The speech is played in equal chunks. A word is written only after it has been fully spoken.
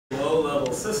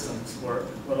analytical systems work,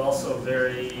 but also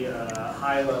very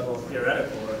high-level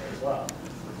theoretical work as well.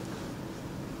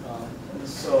 And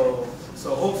so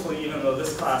hopefully, even though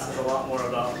this class is a lot more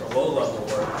about the low-level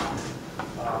work,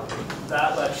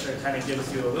 that lecture kind of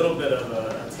gives you a little bit of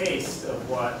a taste of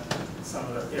what some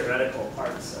of the theoretical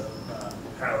parts of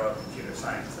parallel computer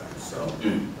science are. So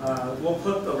we'll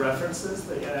put the references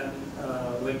that Yan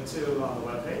linked to on the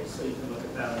webpage, so you can look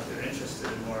at them if you're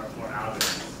interested in more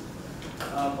algorithms.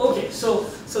 Okay, so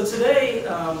today,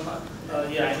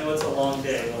 yeah, I know it's a long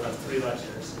day. We'll have 3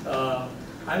 lectures.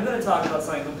 I'm going to talk about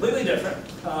something completely different,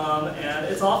 and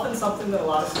it's often something that a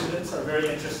lot of students are very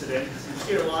interested in, because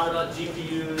you hear a lot about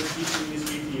GPUs,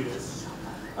 GPUs.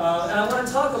 And I want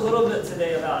to talk a little bit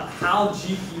today about how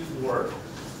GPUs work,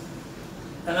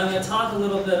 and I'm going to talk a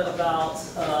little bit about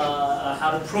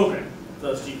how to program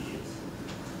those GPUs.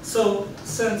 So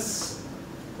since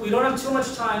we don't have too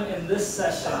much time in this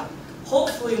session,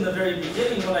 hopefully in the very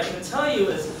beginning what I can tell you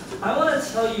is I want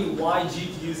to tell you why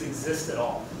GPUs exist at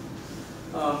all.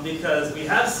 Because we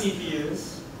have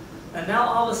CPUs, and now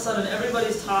all of a sudden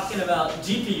everybody's talking about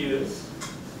GPUs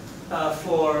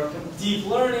for deep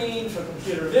learning, for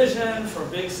computer vision, for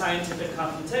big scientific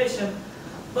computation.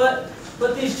 But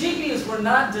these GPUs were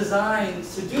not designed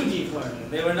to do deep learning.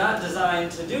 They were not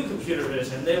designed to do computer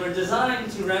vision. They were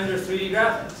designed to render 3D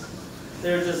graphics.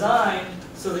 They were designed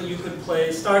so that you could play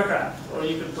StarCraft, or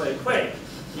you could play Quake,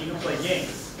 you could play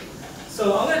games.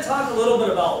 So I'm going to talk a little bit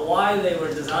about why they were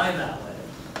designed that way.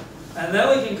 And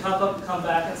then we can come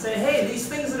back and say, hey, these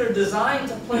things that are designed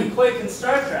to play Quake and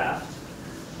StarCraft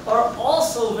are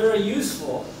also very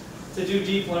useful to do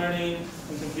deep learning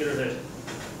and computer vision.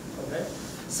 Okay?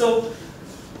 So,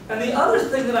 and the other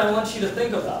thing that I want you to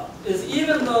think about is,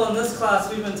 even though in this class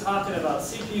we've been talking about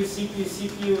CPU, CPU,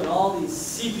 CPU, and all these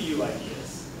CPU ideas,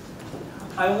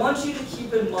 I want you to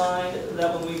keep in mind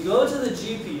that when we go to the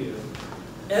GPU,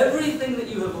 everything that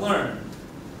you have learned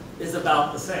is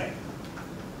about the same.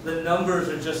 The numbers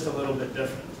are just a little bit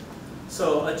different.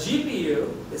 So a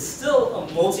GPU is still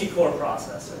a multi-core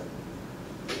processor.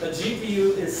 A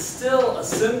GPU is still a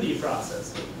SIMD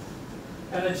processor.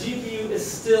 And a GPU is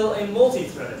still a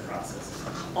multi-threaded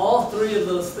processor. All 3 of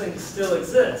those things still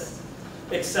exist,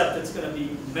 except it's going to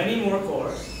be many more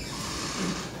cores,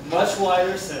 much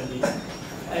wider SIMD,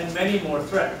 and many more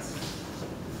threads.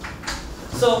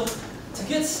 So to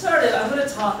get started, I'm going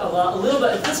to talk a little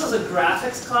bit. If this was a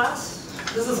graphics class,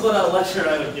 this is what a lecture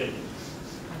I would give you.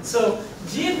 So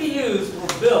GPUs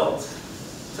were built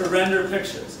to render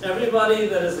pictures. Everybody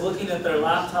that is looking at their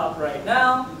laptop right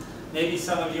now, maybe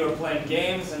some of you are playing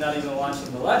games and not even watching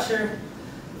the lecture,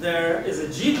 there is a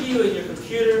GPU in your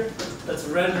computer that's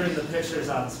rendering the pictures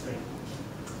on the screen.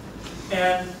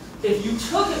 And if you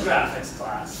took a graphics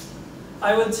class,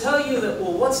 I would tell you that,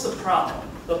 well, what's the problem?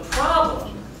 The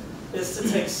problem is to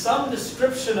take some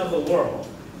description of the world.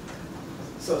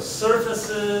 So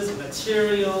surfaces,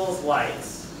 materials,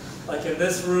 lights. Like in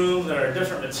this room, there are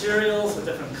different materials with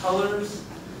different colors.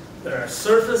 There are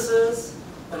surfaces,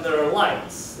 and there are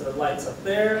lights. There are lights up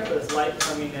there. There's light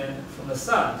coming in from the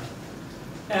sun.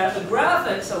 And the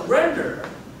graphics, a renderer,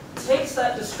 takes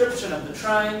that description of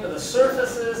the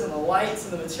surfaces and the lights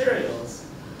and the materials,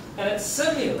 and it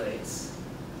simulates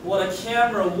what a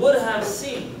camera would have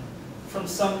seen from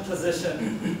some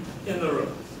position in the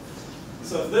room.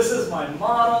 So if this is my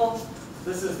model,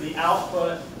 this is the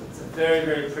output. It's a very,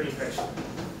 very pretty picture.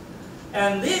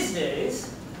 And these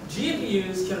days,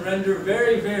 GPUs can render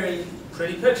very, very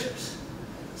pretty pictures.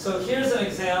 So here's an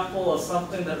example of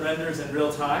something that renders in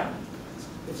real time.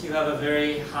 If you have a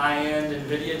very high-end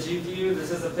NVIDIA GPU, this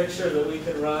is a picture that we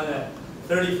could run at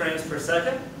 30 frames per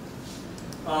second.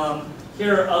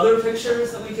 Here are other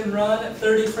pictures that we can run at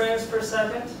 30 frames per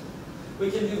second. We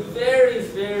can do very,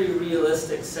 very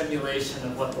realistic simulation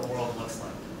of what the world looks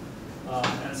like.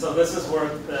 And so this is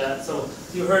work that, so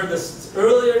you heard this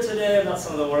earlier today about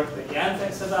some of the work that Yan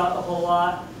thinks about a whole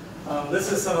lot.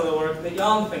 This is some of the work that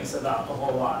Yang thinks about a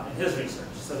whole lot in his research.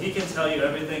 So he can tell you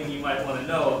everything you might want to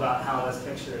know about how this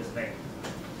picture is made.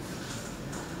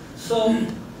 So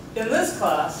in this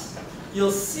class,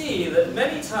 you'll see that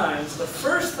many times the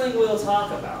first thing we'll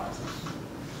talk about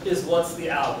is what's the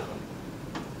algorithm.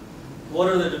 What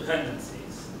are the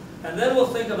dependencies? And then we'll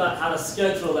think about how to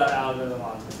schedule that algorithm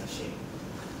onto the machine.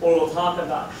 Or we'll talk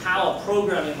about how a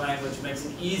programming language makes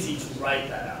it easy to write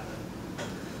that algorithm.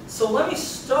 So let me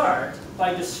start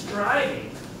by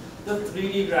describing the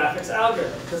 3D graphics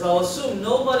algorithm, because I'll assume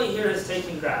nobody here is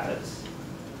taking graphics.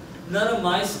 None of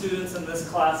my students in this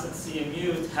class at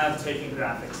CMU have taken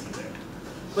graphics either.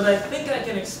 But I think I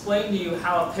can explain to you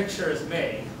how a picture is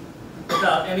made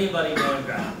without anybody knowing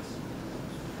graphics.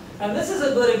 And this is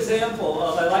a good example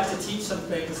of, I like to teach some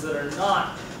things that are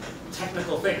not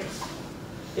technical things.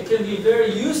 It can be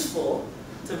very useful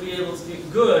to be able to be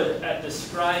good at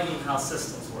describing how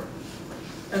systems work.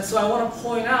 And so I want to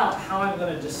point out how I'm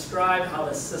going to describe how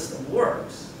this system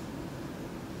works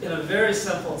in a very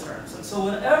simple terms. And so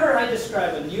whenever I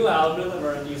describe a new algorithm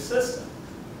or a new system,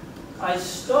 I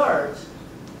start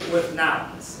with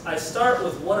nouns. I start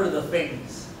with what are the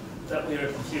things that we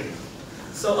are computing.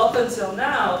 So up until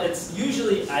now, it's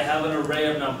usually I have an array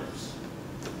of numbers.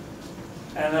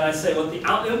 And then I say what the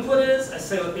input is, I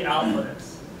say what the output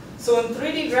is. So in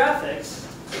 3D graphics,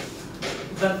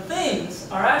 the things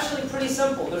are actually pretty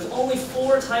simple. There's only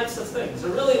 4 types of things.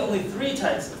 There are really only 3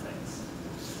 types of things.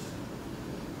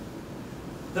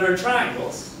 There are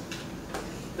triangles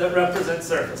that represent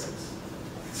surfaces.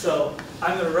 So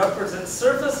I'm going to represent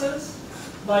surfaces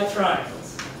by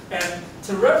triangles. And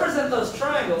to represent those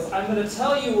triangles, I'm going to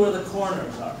tell you where the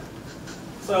corners are.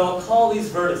 So I'll call these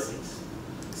vertices.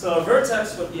 So a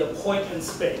vertex would be a point in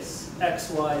space,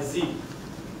 x, y, z,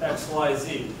 x, y,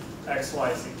 z, x,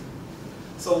 y, z.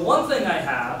 So one thing I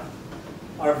have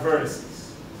are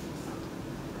vertices.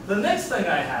 The next thing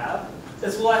I have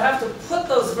is, well, I have to put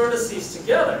those vertices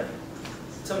together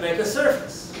to make a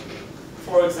surface.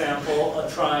 For example,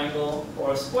 a triangle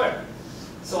or a square.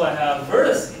 So I have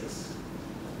vertices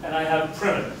and I have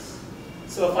primitives.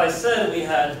 So if I said we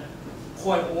had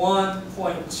point 1,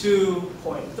 point 2,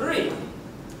 point 3,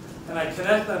 and I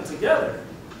connect them together,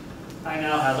 I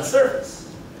now have a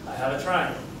surface. I have a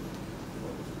triangle.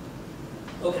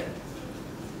 Okay.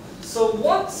 So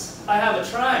once I have a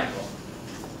triangle,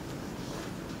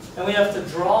 and we have to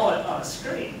draw it on a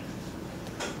screen,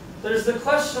 there's the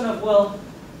question of, well,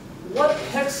 what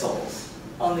pixels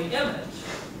on the image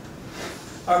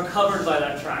are covered by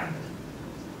that triangle?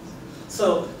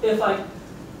 So if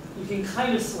you can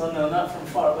kind of, well, no, not from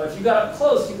far, but if you got up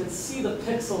close, you could see the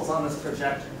pixels on this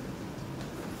projector.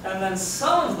 And then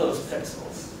some of those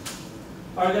pixels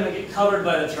are going to get covered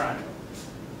by the triangle.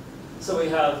 So we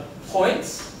have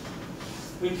points.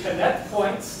 We connect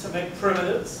points to make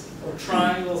primitives, or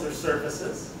triangles, or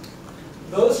surfaces.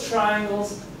 Those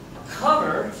triangles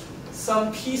cover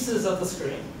some pieces of the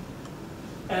screen.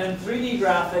 And in 3D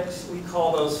graphics, we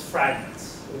call those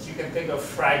fragments, which you can think of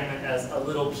fragment as a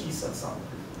little piece of something.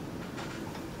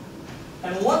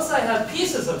 And once I have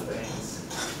pieces of things,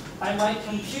 I might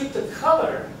compute the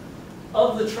color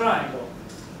of the triangle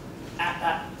at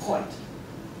that point.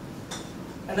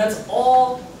 And that's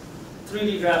all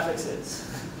 3D graphics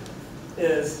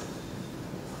is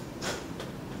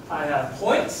I have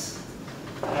points,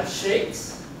 I have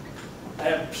shapes, I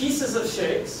have pieces of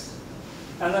shapes,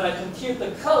 and then I compute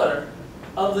the color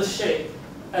of the shape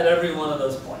at every one of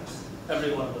those points,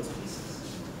 every one of those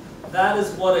pieces. That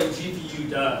is what a GPU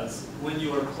does when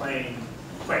you are playing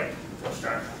Quake or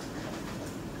StarCraft.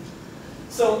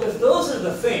 So if those are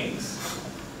the things,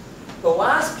 the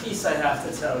last piece I have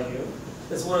to tell you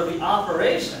is what are the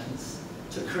operations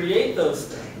to create those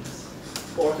things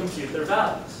or compute their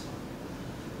values.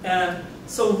 And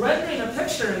so rendering a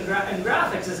picture in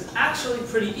graphics is actually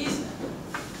pretty easy.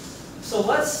 So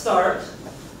let's start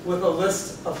with a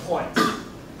list of points.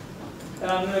 And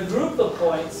I'm going to group the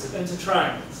points into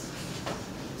triangles.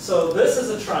 So this is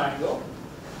a triangle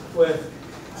with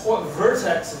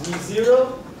vertex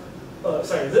V0.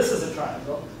 This is a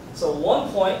triangle. So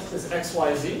one point is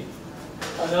XYZ.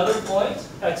 Another point,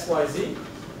 XYZ.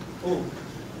 Ooh,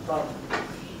 problem.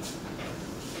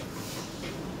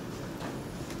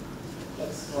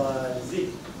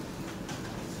 XYZ.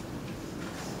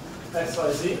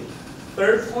 XYZ.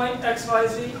 Third point,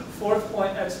 XYZ. Fourth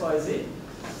point, XYZ.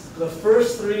 The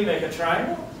first 3 make a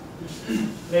triangle.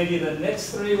 Maybe the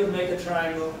next 3 would make a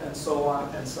triangle, and so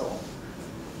on and so on.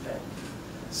 Okay.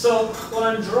 So what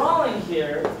I'm drawing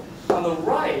here on the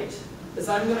right is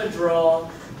I'm going to draw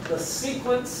the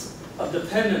sequence of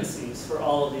dependencies for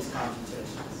all of these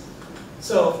computations.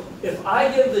 So if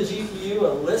I give the GPU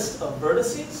a list of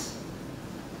vertices,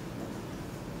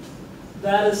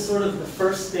 that is sort of the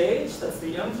first stage, that's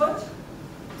the input.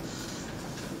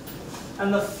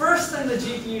 And the first thing the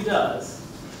GPU does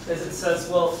is it says,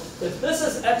 well, if this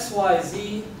is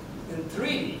XYZ in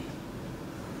 3D,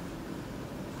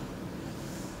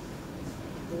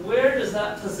 where does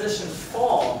that position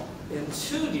fall in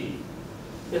 2D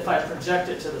if I project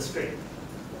it to the screen?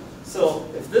 So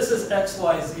if this is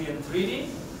XYZ in 3D,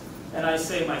 and I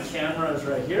say my camera is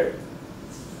right here,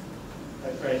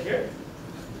 right here,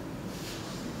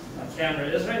 my camera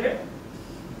is right here,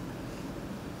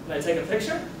 and I take a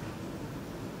picture,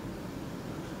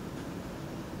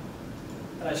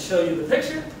 and I show you the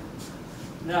picture,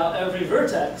 now every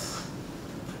vertex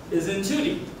is in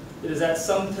 2D. It is at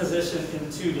some position in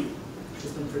 2D.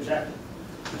 It's been projected.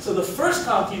 So the first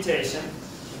computation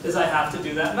is I have to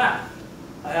do that math.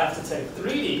 I have to take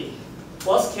 3D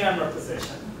plus camera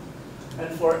position, and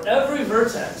for every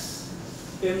vertex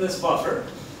in this buffer,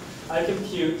 I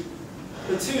compute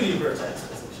the 2D vertex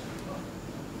position.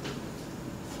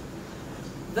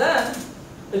 Then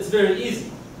it's very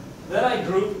easy. Then I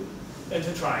group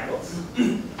into triangles.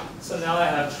 So now I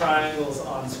have triangles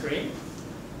on screen.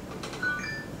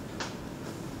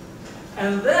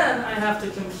 And then I have to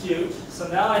compute, so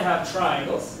now I have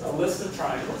triangles, a list of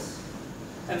triangles.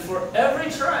 And for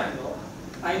every triangle,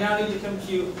 I now need to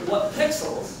compute what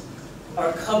pixels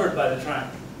are covered by the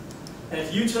triangle. And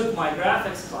if you took my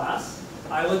graphics class,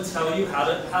 I would tell you how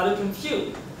to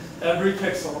compute every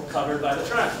pixel covered by the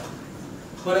triangle.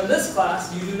 But in this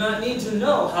class, you do not need to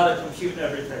know how to compute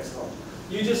every pixel.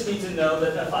 You just need to know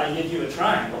that if I give you a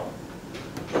triangle,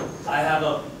 I have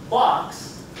a box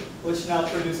which now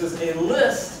produces a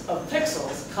list of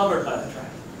pixels covered by the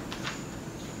triangle.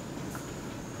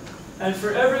 And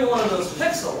for every one of those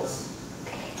pixels,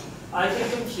 I can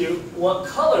compute what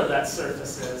color that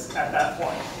surface is at that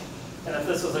point. And if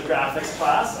this was a graphics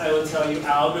class, I would tell you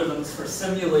algorithms for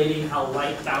simulating how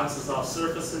light bounces off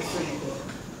surfaces so you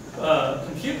can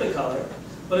compute the color.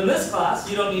 But in this class,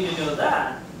 you don't need to know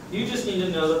that. You just need to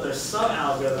know that there's some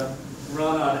algorithm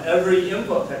run on every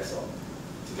input pixel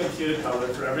to compute a color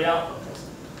for every output pixel.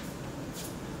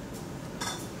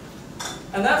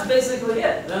 And that's basically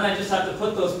it. Then I just have to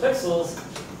put those pixels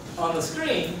on the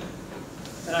screen,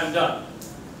 and I'm done.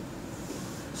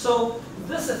 So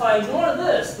this, if I ignore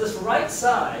this, this right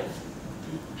side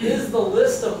is the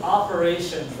list of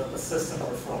operations that the system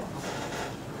performs.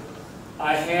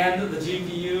 I hand the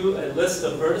GPU a list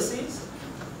of vertices.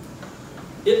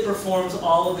 It performs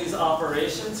all of these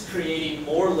operations, creating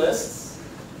more lists,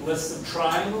 lists of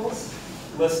triangles,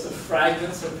 lists of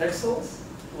fragments or pixels,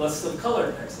 lists of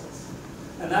colored pixels.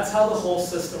 And that's how the whole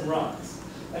system runs.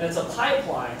 And it's a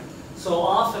pipeline, so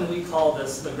often we call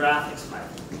this the graphics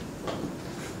pipeline.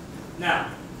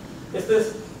 Now,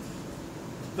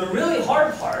 the really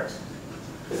hard part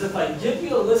is if I give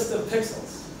you a list of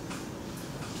pixels,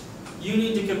 you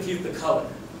need to compute the color.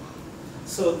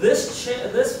 So this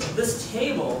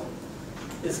table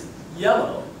is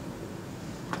yellow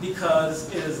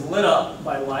because it is lit up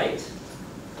by light,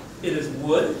 it is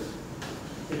wood,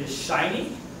 it is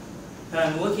shiny, and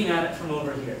I'm looking at it from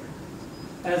over here.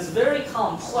 And it's very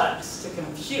complex to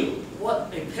compute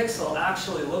what a pixel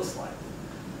actually looks like.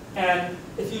 And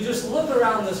if you just look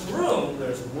around this room,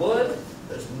 there's wood,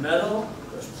 there's metal,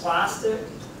 there's plastic,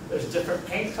 there's different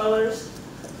paint colors.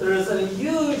 There is a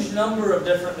huge number of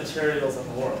different materials in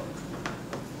the world.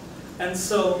 And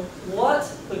so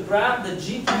what the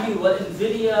GPU, what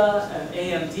NVIDIA and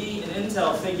AMD and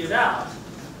Intel figured out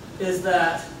is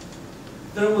that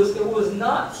it was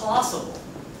not possible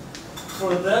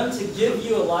for them to give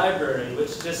you a library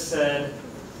which just said,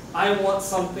 I want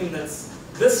something that's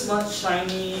this much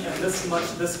shiny and this much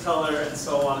this color and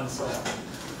so on and so on.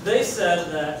 They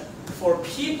said that for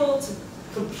people to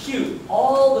compute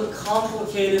all the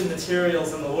complicated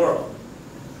materials in the world,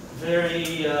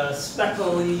 very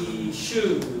speckly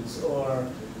shoes or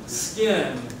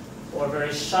skin or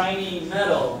very shiny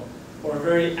metal or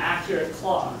very accurate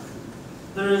cloth,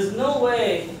 there is no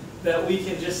way that we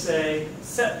can just say,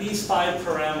 set these 5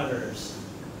 parameters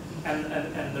and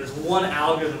there's one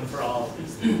algorithm for all of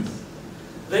these things.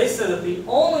 They said that the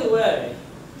only way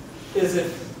is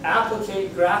if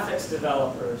graphics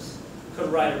developers could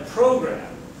write a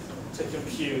program to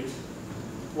compute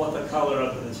what the color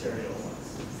of the material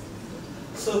was.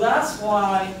 So that's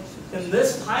why in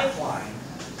this pipeline,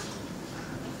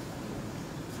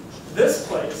 this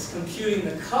place, computing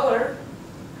the color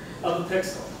of a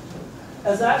pixel,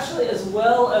 as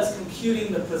well as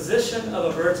computing the position of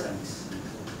a vertex,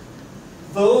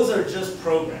 those are just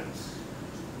programs.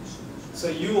 So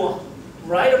you will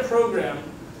write a program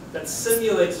that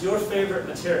simulates your favorite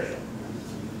material,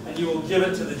 and you will give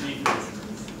it to the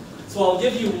GPU. So I'll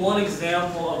give you one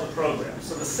example of the program.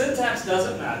 So the syntax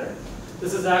doesn't matter.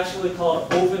 This is actually called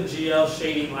OpenGL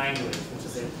shading language, which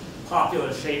is a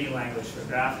popular shading language for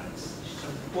graphics.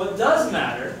 What does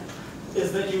matter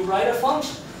is that you write a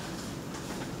function.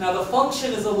 Now the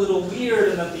function is a little weird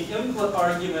in that the input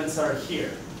arguments are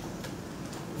here.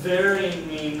 Varying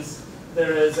means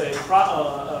there is a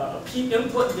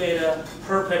input data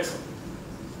per pixel.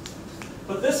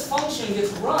 But this function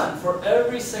gets run for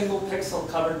every single pixel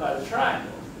covered by the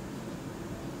triangle.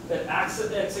 It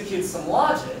executes some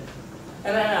logic,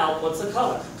 and then outputs a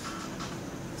color.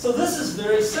 So this is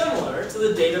very similar to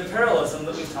the data parallelism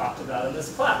that we talked about in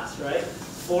this class, right?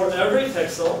 for every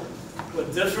pixel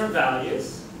with different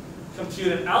values,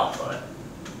 compute an output.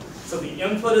 So the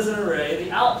input is an array,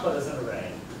 the output is an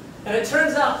array. And it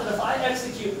turns out that if I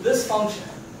execute this function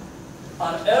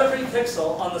on every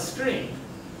pixel on the screen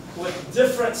with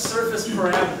different surface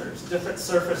parameters, different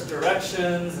surface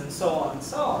directions, and so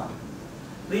on,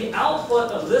 the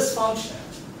output of this function,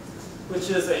 which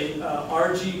is a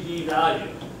RGB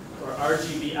value, or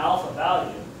RGB alpha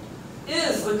value,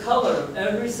 is the color of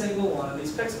every single one of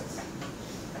these pixels.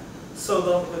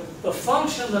 So the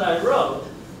function that I wrote,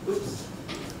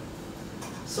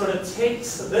 sort of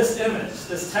takes this image,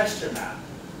 this texture map,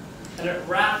 and it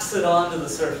wraps it onto the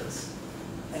surface.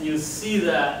 And you see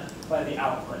that by the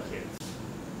output here.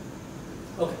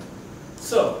 Okay,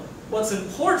 so what's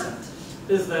important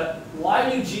is that why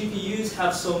do GPUs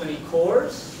have so many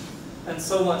cores and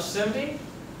so much SIMD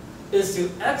is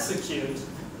to execute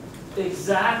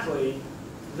exactly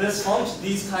this function,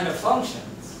 these kind of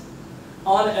functions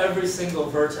on every single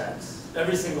vertex,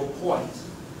 every single point,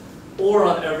 or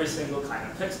on every single kind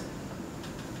of pixel.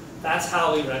 That's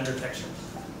how we render pictures.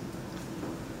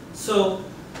 So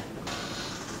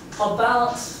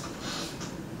about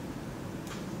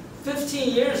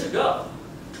 15 years ago,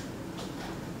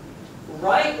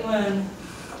 right when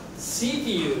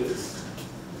CPUs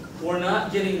were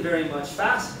not getting very much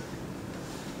faster.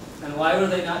 And why were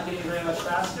they not getting very much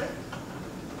faster?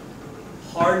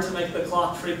 Hard to make the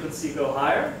clock frequency go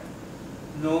higher.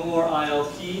 No more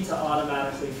ILP to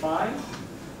automatically find.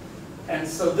 And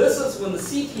so this is when the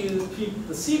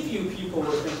CPU people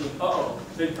were thinking, uh-oh,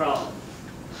 big problem.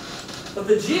 But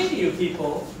the GPU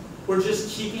people were just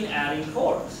keeping adding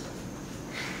cores.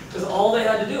 Because all they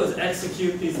had to do was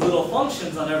execute these little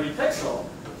functions on every pixel.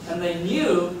 And they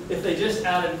knew if they just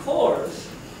added cores,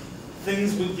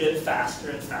 things would get faster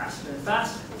and faster and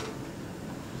faster.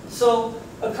 So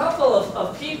a couple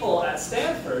of people at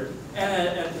Stanford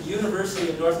and at the University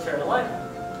of North Carolina,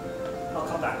 I'll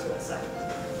come back to it in a second,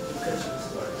 finish the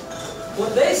story.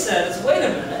 What they said is, wait a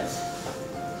minute,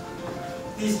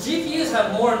 these GPUs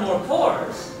have more and more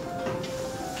cores,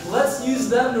 let's use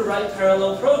them to write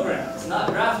parallel programs, not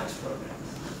graphics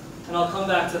programs. And I'll come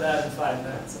back to that in 5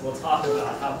 minutes, and we'll talk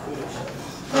about how cool it should be.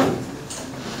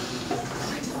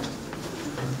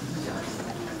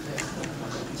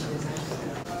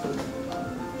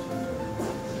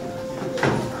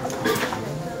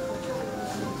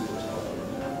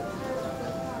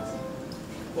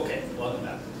 Okay, welcome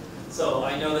back. So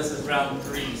I know this is round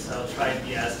 3, so I'll try to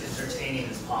be as entertaining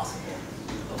as possible.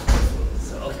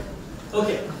 So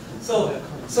okay.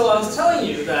 So I was telling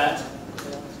you that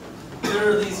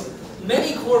there are these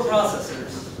many core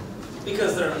processors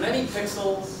because there are many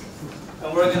pixels,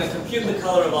 and we're going to compute the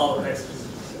color of all the pixels.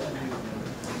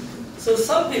 So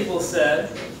some people said,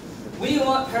 we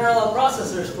want parallel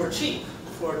processors for cheap,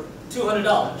 for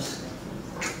 $200.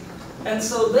 And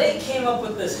so they came up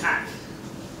with this hack.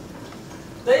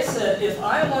 They said, if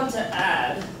I want to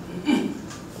add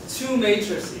 2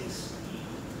 matrices,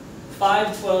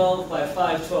 512 by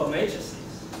 512 matrices,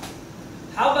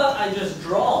 how about I just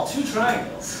draw 2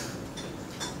 triangles?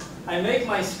 I make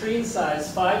my screen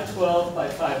size 512 by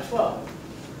 512.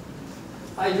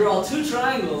 I draw 2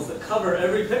 triangles that cover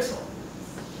every pixel.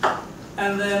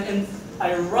 And then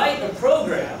I write a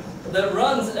program that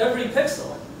runs every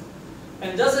pixel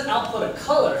and doesn't output a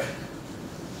color,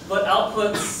 but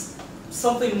outputs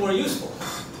something more useful.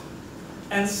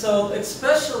 And so,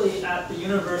 especially at the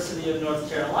University of North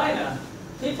Carolina,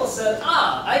 people said,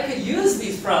 I could use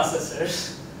these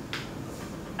processors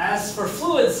as for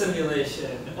fluid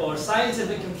simulation or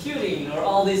scientific computing or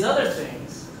all these other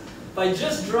things by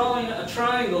just drawing a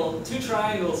triangle, 2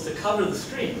 triangles to cover the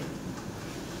screen.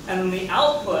 And the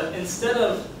output, instead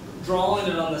of drawing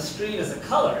it on the screen as a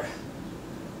color,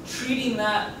 treating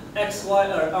that X, Y,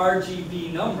 or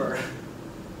RGB number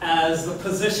as the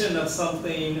position of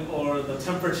something or the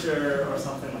temperature or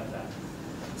something like that.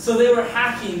 So they were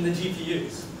hacking the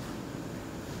GPUs.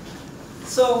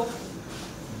 So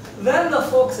then the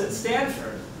folks at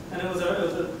Stanford, and it was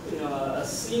a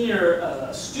senior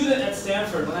student at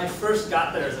Stanford when I first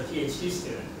got there as a PhD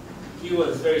student. He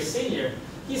was very senior.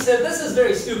 He said, this is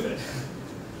very stupid.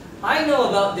 I know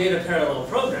about data parallel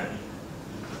programming.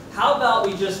 How about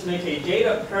we just make a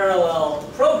data parallel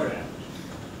program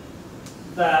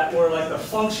that where like the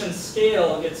function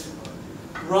scale gets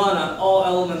run on all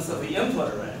elements of the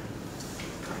input array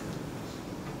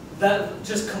that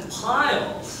just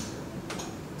compiles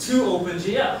to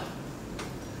OpenGL.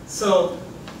 So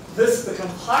the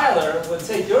compiler would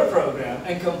take your program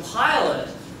and compile it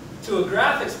to a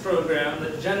graphics program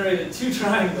that generated 2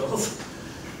 triangles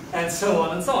and so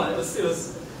on and so on. It was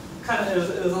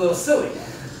a little silly.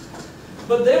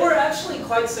 But they were actually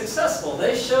quite successful.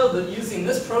 They showed that using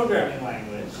this programming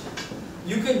language,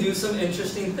 you can do some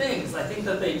interesting things. I think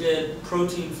that they did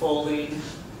protein folding,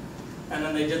 and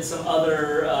then they did some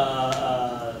other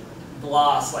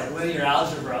BLOS, like linear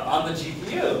algebra, on the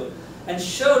GPU, and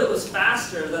showed it was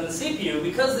faster than the CPU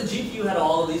because the GPU had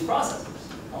all of these processors,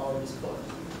 all of these cores.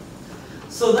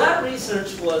 So that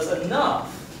research was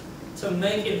enough to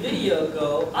make NVIDIA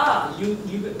go,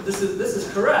 this is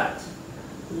correct.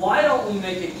 Why don't we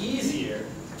make it easier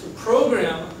to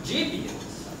program GPUs,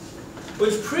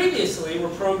 which previously were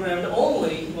programmed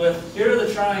only with, here are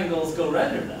the triangles, go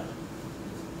render them,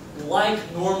 like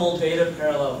normal data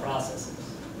parallel processors.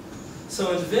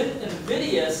 So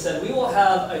NVIDIA said we will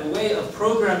have a way of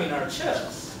programming our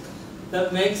chips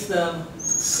that makes them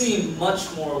seem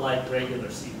much more like regular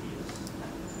CPUs.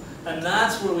 And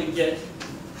that's where we get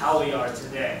how we are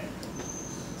today.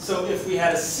 So if we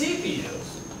had a CPU,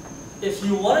 if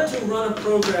you wanted to run a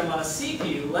program on a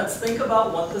CPU, let's think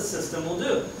about what the system will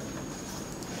do.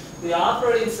 The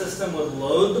operating system would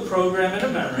load the program into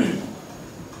memory.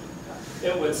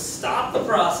 It would stop the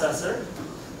processor.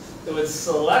 It would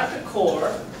select a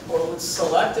core, or it would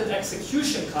select an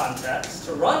execution context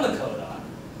to run the code on.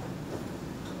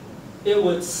 It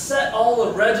would set all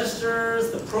the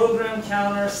registers, the program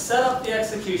counter, set up the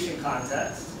execution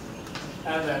context,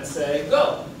 and then say,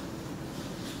 go.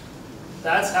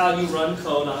 That's how you run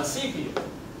code on a CPU.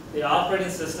 The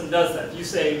operating system does that. You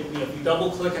say, if you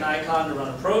double-click an icon to run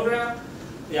a program,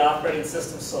 the operating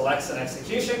system selects an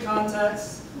execution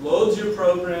context, loads your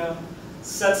program,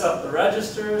 sets up the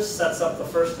registers, sets up the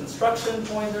first instruction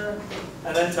pointer,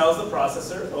 and then tells the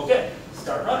processor, okay,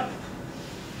 start running.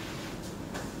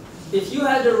 If you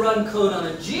had to run code on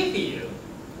a GPU,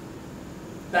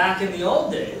 back in the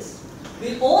old days,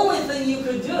 the only thing you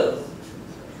could do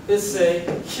is say,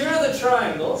 here are the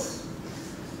triangles,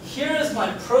 here is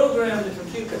my program to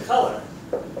compute the color,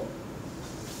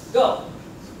 go.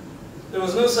 There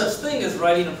was no such thing as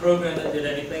writing a program that did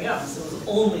anything else. It was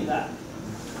only that.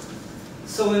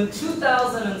 So in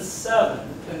 2007,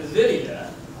 NVIDIA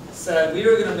said we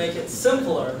were going to make it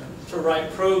simpler to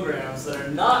write programs that are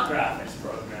not graphics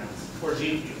programs for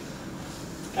GPU.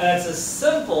 And it's as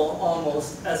simple,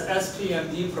 almost, as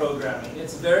SPMD programming.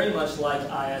 It's very much like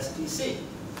ISPC,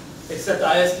 except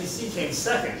ISPC came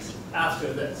second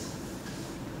after this.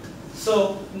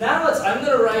 So now I'm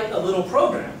going to write a little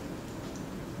program,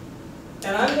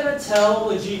 and I'm going to tell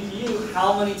the GPU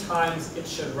how many times it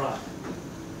should run.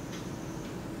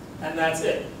 And that's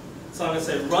it. So I'm going to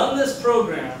say, run this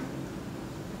program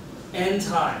n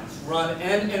times. Run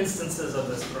n instances of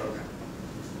this program.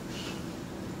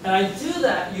 And I do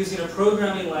that using a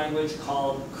programming language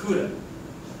called CUDA.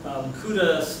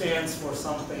 CUDA stands for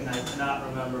something I cannot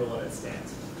remember what it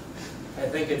stands for. I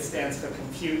think it stands for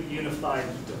Compute Unified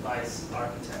Device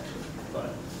Architecture,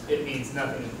 but it means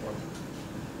nothing important.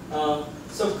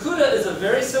 So CUDA is a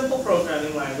very simple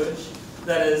programming language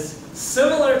that is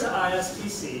similar to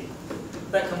ISPC,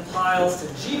 that compiles to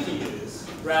GPUs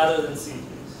rather than CPUs.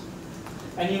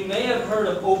 And you may have heard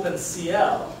of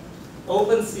OpenCL.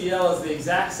 OpenCL is the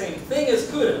exact same thing as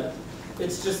CUDA.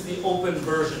 It's just the open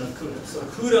version of CUDA. So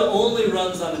CUDA only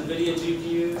runs on NVIDIA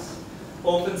GPUs.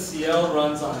 OpenCL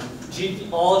runs on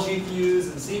all GPUs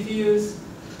and CPUs.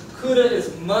 CUDA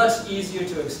is much easier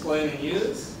to explain and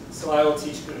use, so I will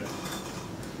teach CUDA.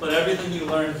 But everything you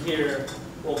learn here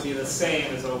will be the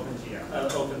same as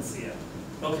OpenCL.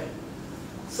 Okay.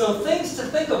 So things to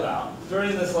think about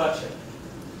during this lecture.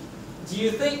 Do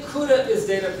you think CUDA is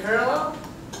data parallel,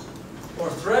 or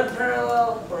thread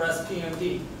parallel, or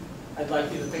SPMD? I'd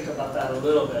like you to think about that a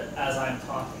little bit as I'm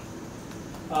talking.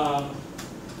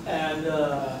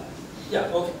 Yeah,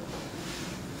 okay.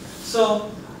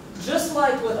 So just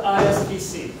like with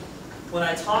ISPC, when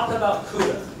I talk about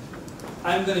CUDA,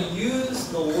 I'm going to use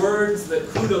the words that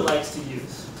CUDA likes to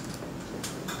use.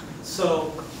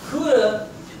 So CUDA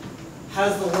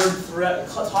has the word thread,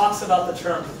 talks about the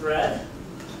term thread.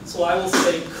 So I will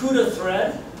say CUDA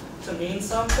thread to mean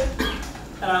something.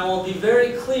 And I will be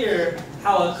very clear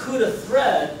how a CUDA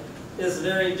thread is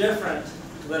very different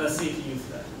than a CPU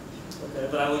thread. Okay,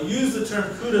 but I will use the term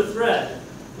CUDA thread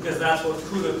because that's what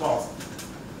CUDA calls it.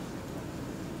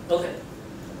 Okay,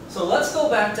 so let's go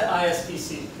back to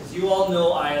ISPC, because you all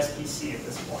know ISPC at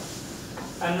this point.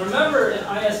 And remember in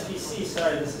ISPC,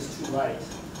 sorry this is too light,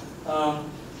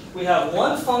 we have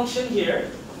one function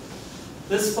here.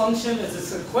 This function is a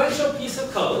sequential piece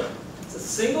of code. It's a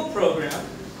single program.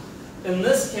 In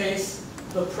this case,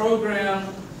 the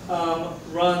program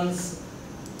runs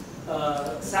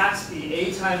Saxby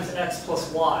a times x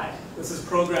plus y. This is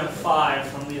program 5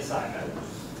 from the assignment.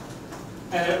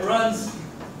 And it runs,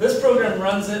 this program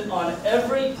runs it on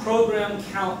every program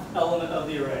count element of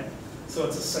the array. So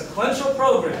it's a sequential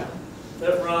program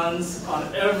that runs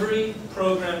on every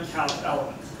program count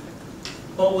element.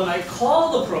 But when I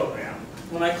call the program,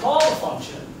 when I call the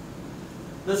function,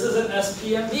 this is an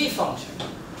SPMD function.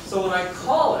 So when I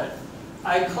call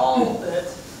it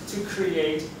to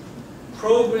create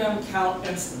program count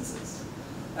instances.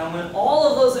 And when all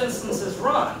of those instances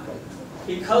run,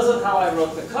 because of how I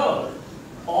wrote the code,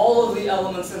 all of the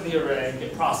elements in the array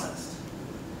get processed.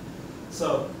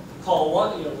 So call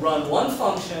one, run one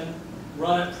function,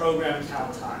 run it program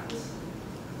count times.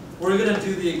 We're going to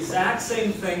do the exact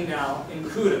same thing now in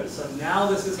CUDA. So now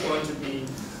this is going to be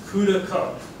CUDA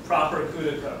code, proper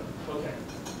CUDA code. Okay.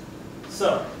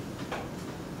 So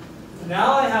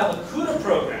now I have a CUDA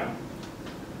program,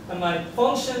 and my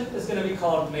function is going to be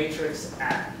called matrix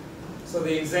add. So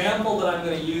the example that I'm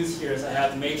going to use here is I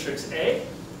have matrix A,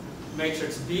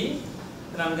 matrix B,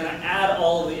 and I'm going to add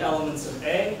all of the elements of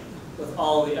A with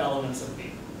all of the elements of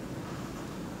B.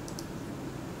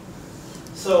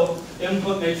 So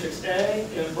input matrix A,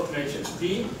 input matrix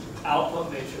B,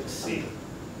 output matrix C.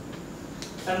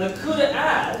 And the CUDA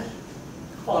add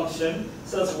function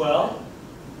says, well,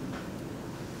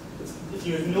 if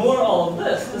you ignore all of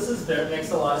this, this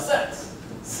makes a lot of sense.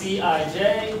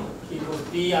 Cij equals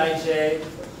Bij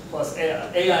plus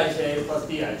Aij plus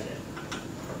Bij.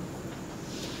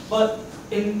 But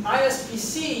in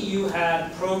ISPC, you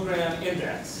had program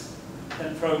index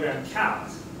and program count.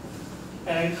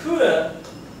 And in CUDA,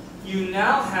 you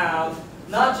now have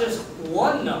not just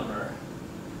one number,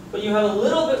 but you have a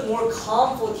little bit more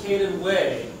complicated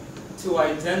way to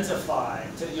identify,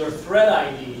 your thread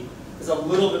ID is a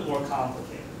little bit more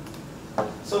complicated.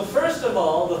 So first of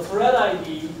all, the thread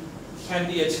ID can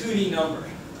be a 2D number.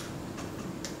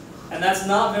 And that's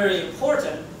not very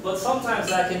important, but sometimes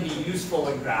that can be useful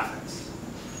in graphics.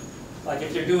 Like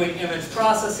if you're doing image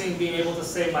processing, being able to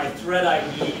say my thread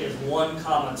ID is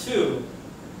 1, 2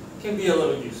 can be a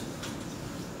little useful.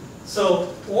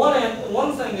 So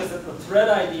one thing is that the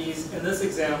thread IDs in this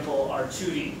example are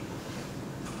 2D.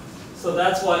 So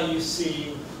that's why you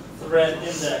see thread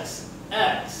index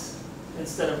X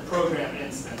instead of program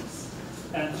instance,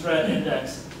 and thread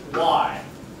index Y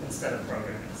instead of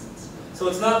program instance. So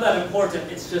it's not that important,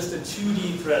 it's just a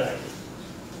 2D thread ID.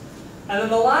 And then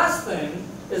the last thing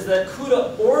is that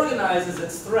CUDA organizes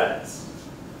its threads.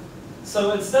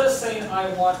 So instead of saying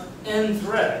I want n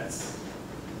threads,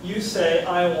 you say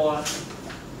I want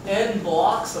n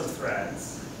blocks of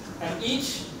threads, and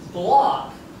each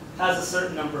block has a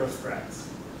certain number of threads.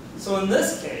 So in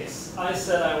this case, I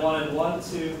said I wanted 1,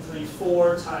 2, 3,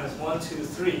 4 times 1, 2,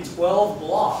 3, 12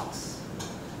 blocks.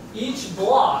 Each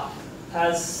block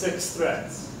has 6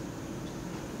 threads.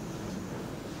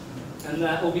 And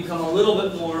that will become a little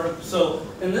bit more. So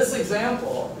in this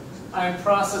example, I'm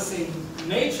processing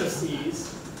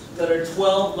matrices that are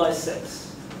 12 by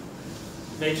 6.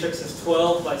 Matrix is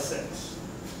 12 by 6.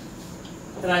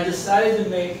 And I decided to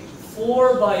make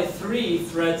 4 by 3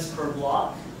 threads per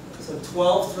block. So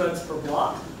 12 threads per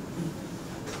block.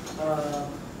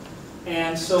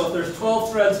 And so if there's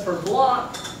 12 threads per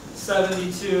block,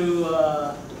 72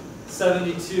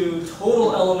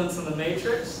 total elements in the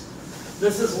matrix.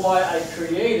 This is why I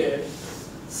created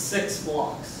 6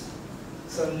 blocks.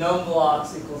 So num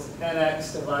blocks equals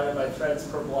nx divided by threads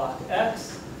per block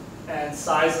x, and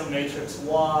size of matrix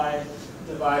y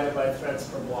divided by threads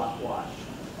per block y.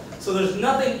 So there's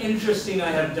nothing interesting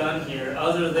I have done here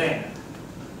other than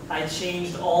I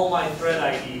changed all my thread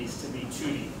IDs to be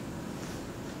 2D.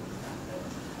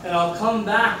 And I'll come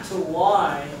back to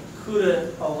why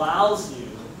CUDA allows you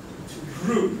to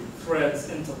group threads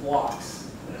into blocks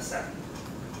in a second.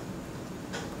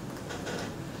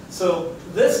 So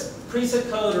this preset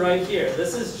code right here,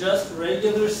 this is just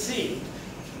regular C,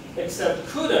 except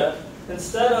CUDA,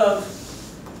 instead of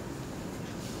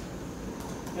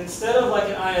like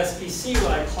an ISPC,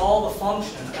 when I call the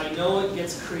function, I know it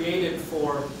gets created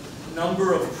for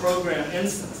number of program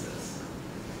instances.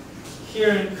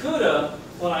 Here in CUDA,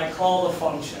 when I call the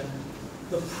function,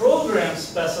 the program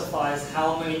specifies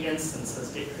how many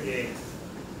instances get created.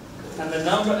 And the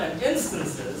number of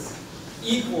instances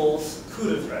equals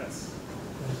CUDA threads.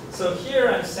 So here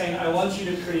I'm saying I want you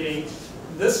to create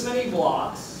this many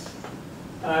blocks,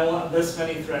 and I want this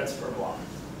many threads per block.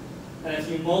 And if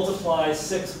you multiply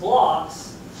 6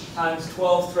 blocks times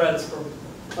 12 threads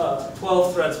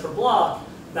per block,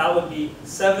 that would be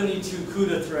 72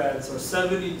 CUDA threads, or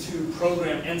 72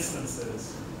 program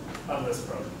instances of this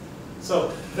program.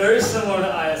 So very similar to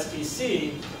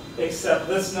ISPC, except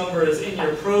this number is in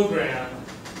your program,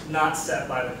 not set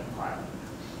by the compiler.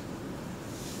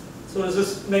 So does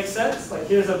this make sense? Like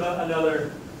here's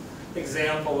another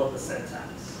example of the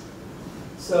syntax.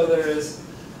 So there is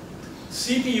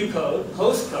CPU code,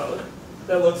 host code,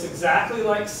 that looks exactly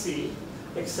like C,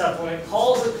 except when it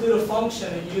calls a CUDA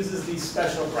function, it uses these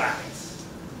special brackets.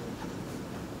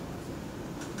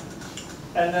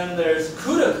 And then there's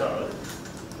CUDA code,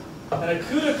 and a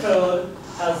CUDA code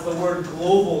has the word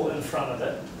global in front of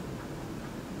it.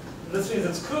 And this means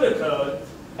it's CUDA code,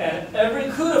 and every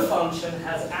CUDA function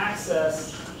has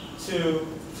access to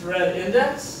thread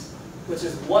index, which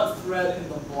is what thread in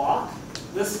the block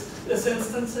this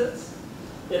instance is.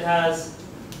 It has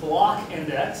block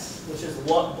index, which is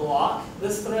what block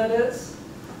this thread is.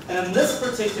 And in this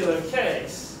particular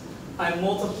case, I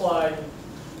multiplied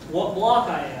what block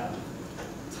I am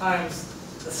times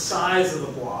the size of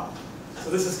the block. So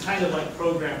this is kind of like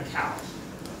program count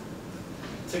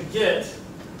to get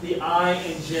the I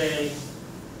and j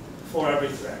for every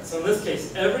thread. So in this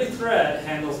case, every thread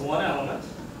handles one element,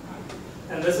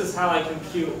 and this is how I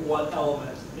compute what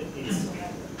element it needs to be.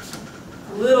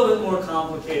 A little bit more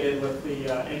complicated with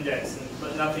the indexing,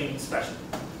 but nothing special.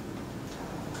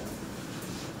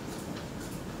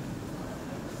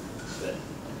 Good.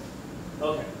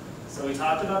 Okay, so we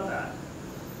talked about that.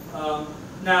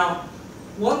 Now,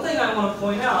 one thing I want to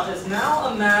point out is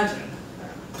now imagine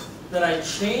that I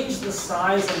change the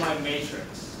size of my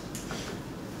matrix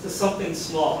to something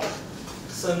smaller.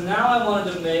 So now I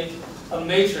wanted to make a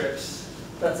matrix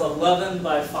that's 11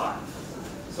 by 5.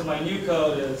 So my new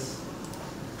code is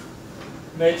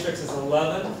matrix is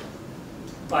 11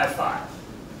 by 5.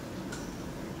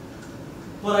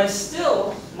 But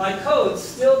my code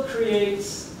still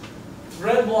creates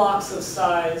thread blocks of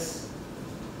size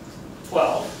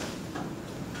 12.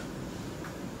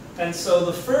 And so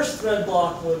the first thread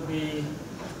block would be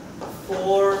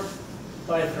 4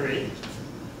 by 3.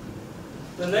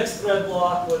 The next thread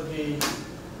block would be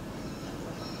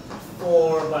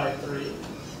 4 by 3.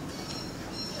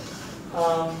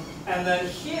 And then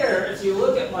here, if you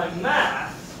look at my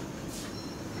math,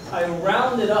 I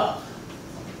round it up.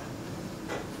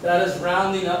 That is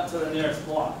rounding up to the nearest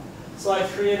block. So I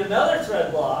create another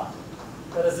thread block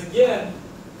that is again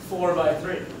 4 by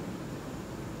 3.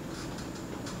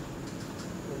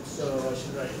 So I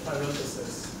should write, if I wrote this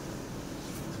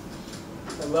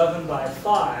as 11 by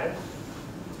 5,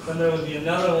 then there would be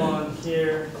another one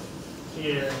here,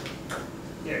 here,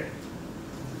 here.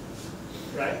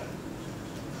 Right?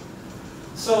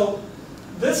 So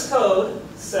this code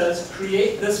says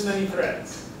create this many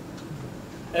threads.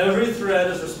 Every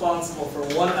thread is responsible for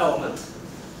one element.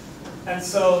 And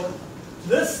so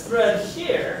this thread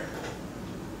here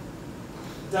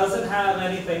doesn't have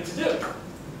anything to do.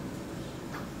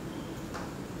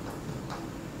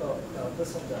 Oh, no,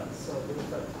 this one does. So we'll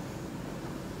put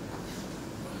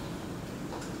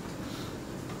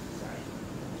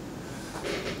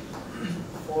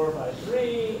 4 by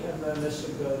 3, and then this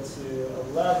should go to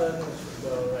 11, which should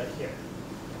go right here.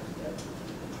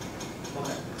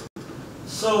 Okay.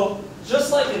 So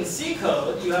just like in C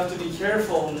code, you have to be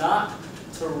careful not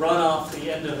to run off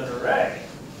the end of an array.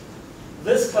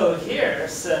 This code here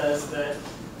says that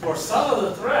for some of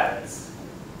the threads,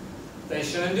 they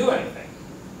shouldn't do anything,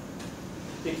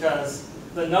 because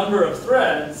the number of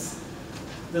threads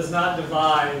does not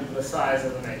divide the size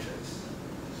of the matrix.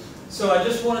 So I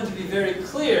just wanted to be very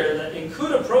clear that in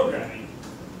CUDA programming,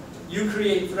 you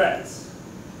create threads.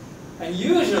 And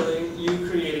usually you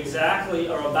create exactly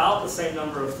or about the same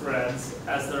number of threads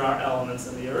as there are elements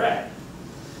in the array.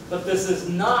 But this is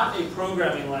not a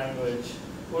programming language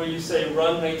where you say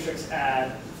run matrix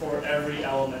add for every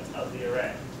element of the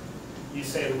array. You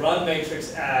say run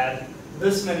matrix add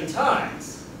this many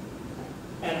times.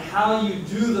 And how you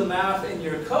do the math in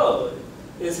your code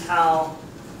is how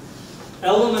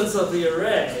elements of the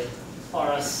array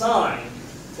are assigned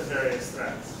to various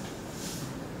threads.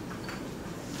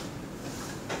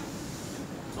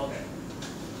 Okay.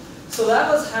 So that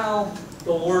was how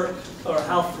the work, or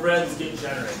how threads get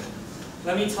generated.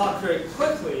 Let me talk very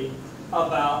quickly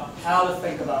about how to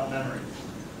think about memory.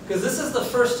 Because this is the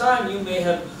first time you may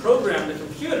have programmed a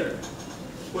computer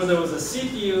where there was a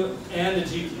CPU and a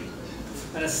GPU.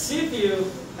 And a CPU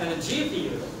and a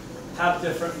GPU have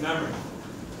different memory.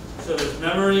 So there's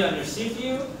memory on your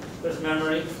CPU, there's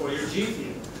memory for your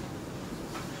GPU.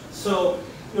 So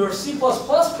your C++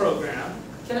 program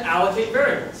can allocate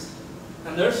variables,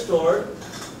 and they're stored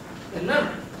in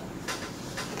memory.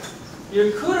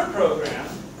 Your CUDA program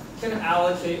can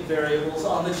allocate variables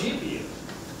on the GPU,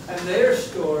 and they are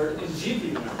stored in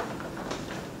GPU memory.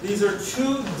 These are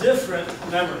two different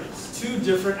memories, two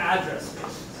different address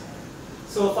spaces.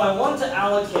 So if I want to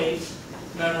allocate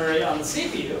memory on the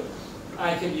CPU,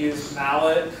 I could use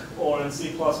malloc or in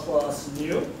C++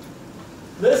 mu.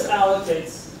 This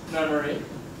allocates memory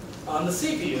on the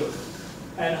CPU,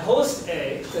 and host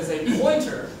A is a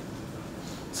pointer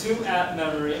to app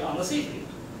memory on the CPU.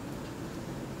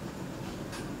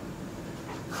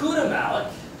 CUDA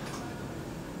malloc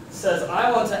says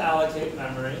I want to allocate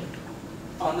memory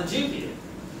on the GPU.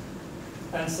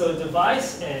 And so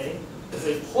device A is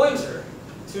a pointer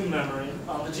to memory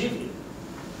on the GPU.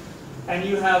 And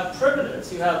you have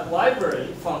primitives, you have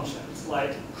library functions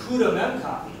like CUDA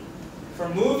memcopy for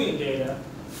moving data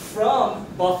from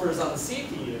buffers on the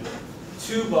CPU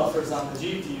to buffers on the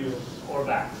GPU or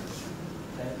backwards.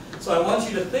 Okay? So I want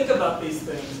you to think about these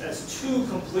things as two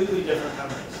completely different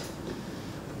memories.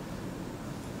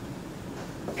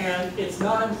 And it's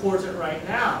not important right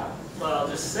now, but I'll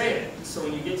just say it, so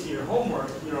when you get to your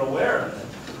homework, you're aware of it.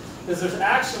 Because there's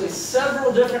actually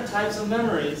several different types of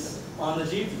memories on the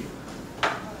GPU.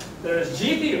 There's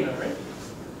GPU memory,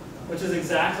 which is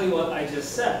exactly what I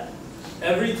just said.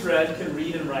 Every thread can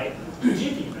read and write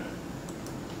GPU memory.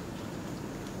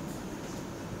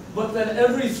 But then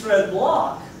every thread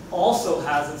block also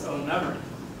has its own memory.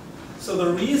 So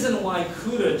the reason why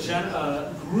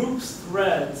CUDA groups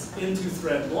threads into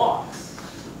thread blocks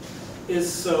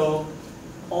is so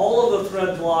all of the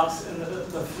thread blocks and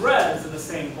the threads in the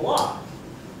same block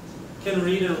can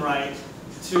read and write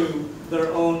to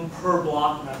their own per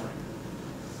block memory.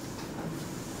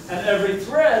 And every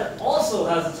thread also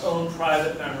has its own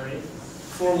private memory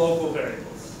for local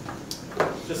variables,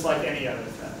 just like any other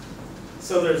thread.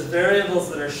 So there's variables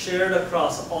that are shared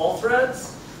across all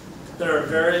threads. There are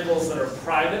variables that are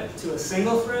private to a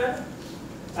single thread.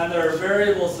 And there are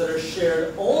variables that are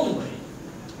shared only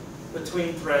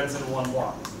between threads in one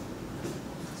block.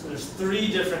 So there's three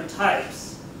different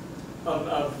types of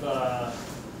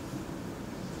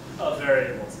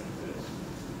variables included.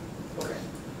 Okay,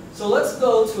 so let's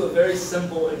go to a very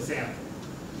simple example.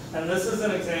 And this is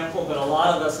an example that a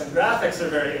lot of us in graphics are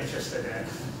very interested in.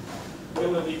 It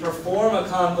would be perform a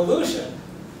convolution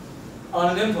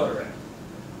on an input array.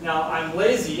 Now, I'm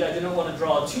lazy. I didn't want to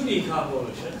draw a 2D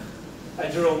convolution. I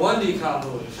drew a 1D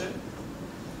convolution.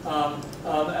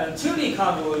 And 2D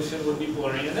convolution would be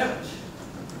blurring an image.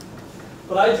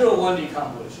 But I drew a 1D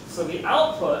convolution. So the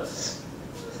output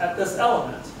at this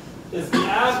element is the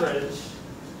average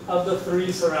of the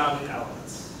three surrounding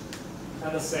elements.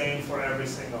 And the same for every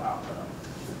single output element.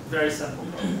 Very simple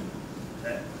program.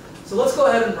 Okay. So let's go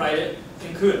ahead and write it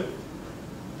in CUDA.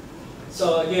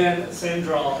 So again, same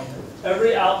drawing.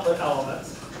 Every output element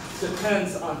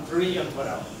depends on three input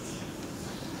elements.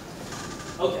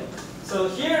 Okay, so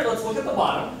here, let's look at the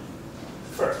bottom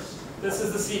first. This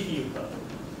is the CPU code.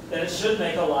 And it should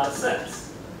make a lot of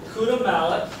sense. CUDA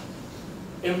malloc,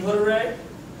 input array,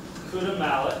 CUDA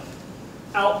malloc,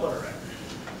 output array.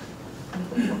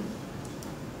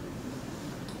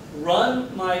 Run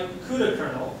my CUDA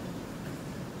kernel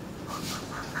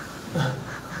to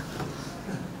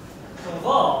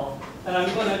evolve, and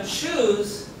I'm going to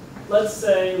choose, let's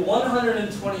say,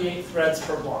 128 threads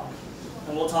per block.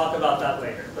 And we'll talk about that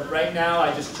later. But right now,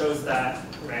 I just chose that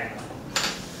randomly.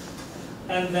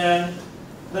 And then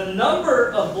the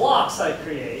number of blocks I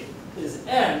create is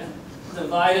n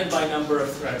divided by number of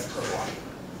threads per block.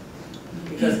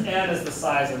 Because n is the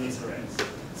size of these arrays.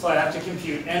 So I have to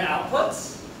compute n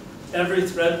outputs. Every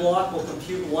thread block will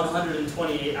compute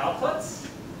 128 outputs.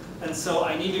 And so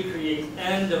I need to create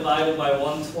n divided by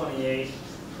 128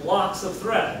 blocks of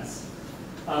threads.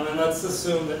 And let's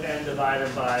assume that n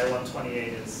divided by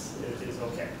 128 is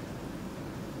okay.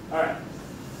 All right.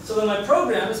 So then my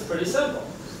program is pretty simple.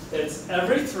 It's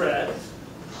every thread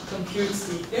computes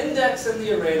the index in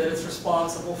the array that it's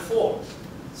responsible for.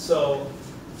 So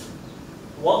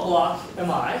what block am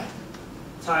I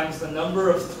times the number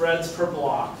of threads per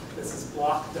block, this is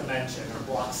block dimension or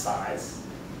block size,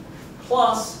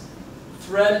 plus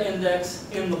thread index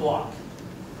in the block.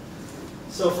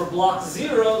 So for block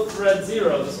 0, thread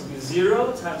 0, this will be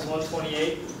 0 times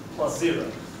 128 plus 0.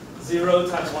 0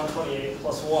 times 128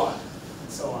 plus 1,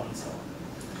 and so on and so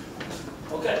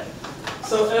on. Okay,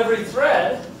 so every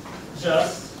thread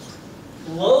just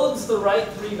loads the right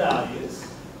three values,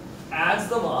 adds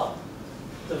them up,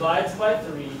 divides by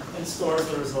 3, and stores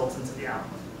the results into the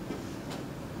output.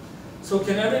 So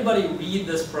can everybody read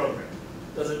this program?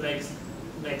 Does it make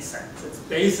sense? It's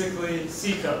basically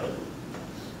C code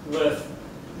with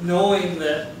knowing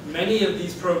that many of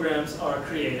these programs are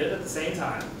created at the same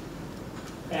time.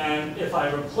 And if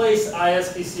I replace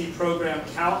ISBC program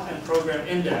count and program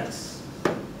index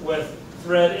with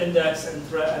thread index and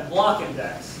block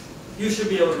index, you should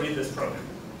be able to read this program.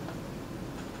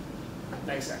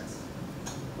 Makes sense.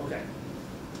 Okay.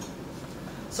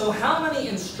 So how many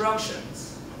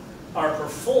instructions are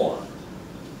performed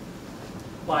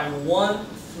by one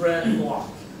thread block?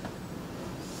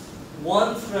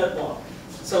 One thread block.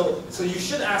 So you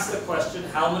should ask the question,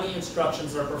 how many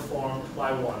instructions are performed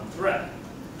by one thread?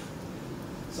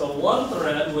 So one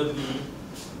thread would be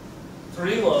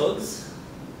 3 loads,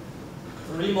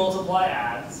 3 multiply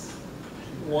adds,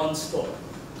 1 store.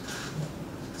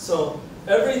 So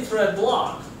every thread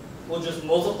block will just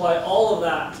multiply all of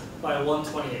that by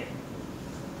 128.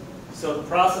 So the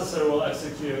processor will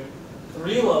execute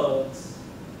 3 loads,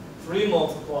 3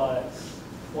 multiplies,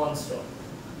 1 store.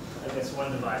 I guess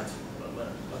 1 divided 2, but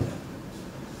whatever. Okay.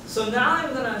 So now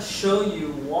I'm going to show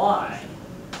you why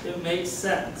it makes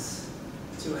sense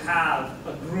to have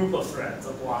a group of threads,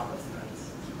 a block of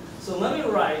threads. So let me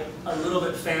write a little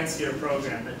bit fancier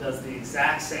program that does the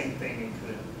exact same thing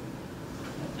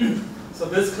in CMU. So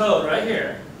this code right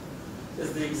here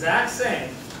is the exact same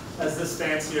as this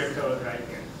fancier code right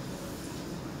here.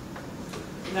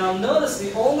 Now notice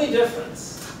the only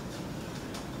difference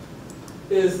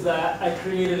is that I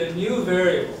created a new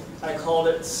variable. I called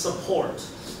it support.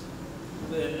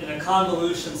 In a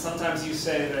convolution, sometimes you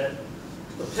say that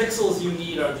the pixels you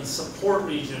need are the support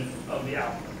region of the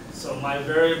output. So my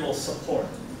variable support.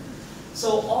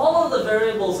 So all of the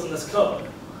variables in this code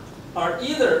are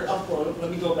either, well,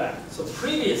 let me go back. So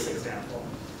previous example,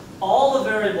 all the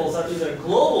variables are either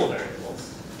global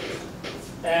variables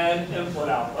and input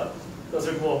output. Those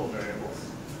are global variables.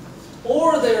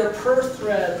 Or they are per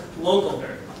thread local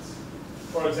variables.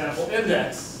 For example,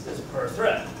 index is per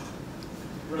thread.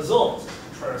 Result,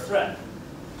 per thread.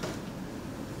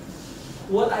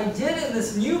 What I did in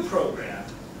this new program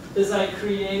is I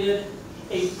created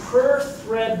a per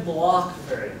thread block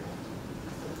variable.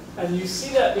 And you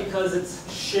see that because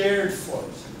it's shared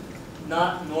float,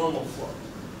 not normal float.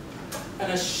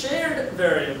 And a shared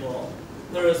variable,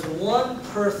 there is 1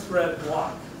 per thread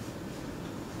block.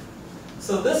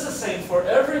 So this is saying for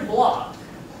every block,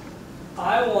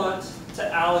 I want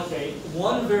to allocate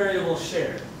 1 variable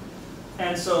shared.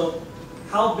 And so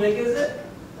how big is it?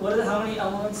 How many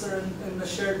elements are in the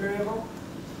shared variable?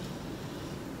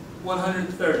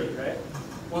 130, right?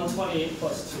 128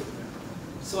 plus 2.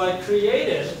 So I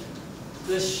created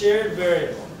this shared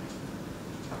variable.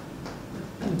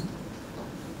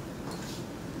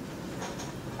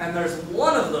 And there's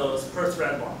 1 of those per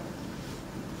thread block.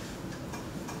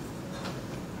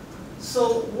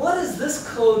 So what does this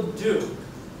code do?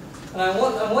 And I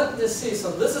want to see, so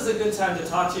this is a good time to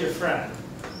talk to your friend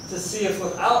to see if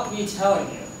without me telling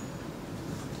you,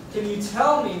 can you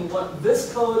tell me what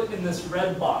this code in this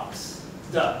red box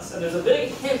does? And there's a big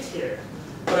hint here,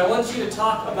 but I want you to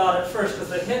talk about it first because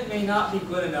the hint may not be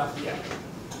good enough yet.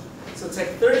 So take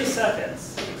 30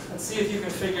 seconds and see if you can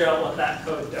figure out what that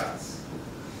code does.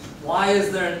 Why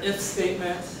is there an if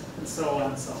statement, and so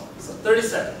on and so on. So 30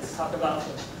 seconds, talk about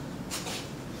it.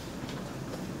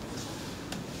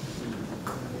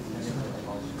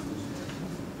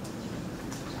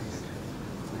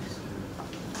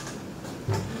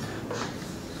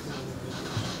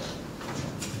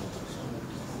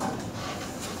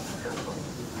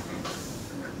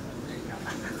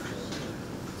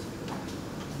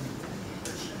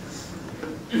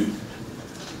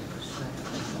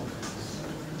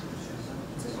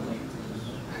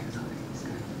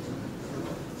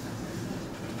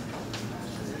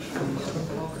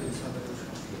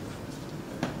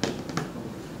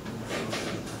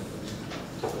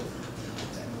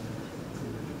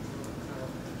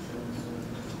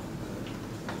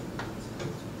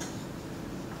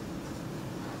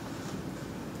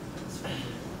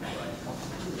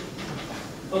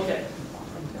 Okay.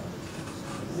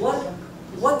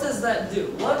 What does that do?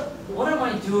 What am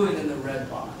I doing in the red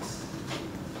box?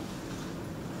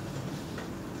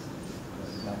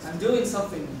 I'm doing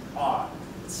something odd.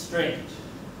 It's strange.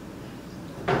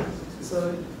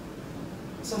 So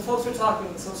some folks are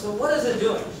talking, so what is it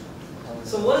doing?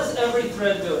 So what is every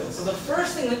thread doing? So the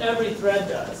first thing that every thread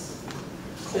does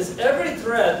is every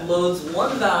thread loads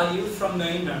 1 value from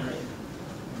main memory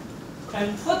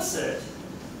and puts it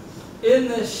in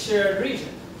this shared region.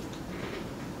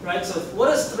 Right? So what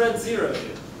does thread 0 do?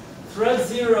 Thread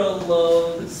 0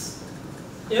 loads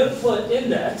input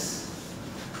index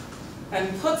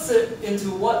and puts it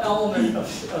into what element of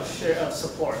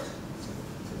support?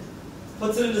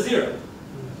 Puts it into 0.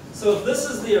 So if this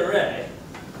is the array,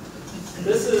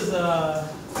 this is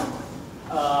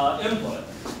input.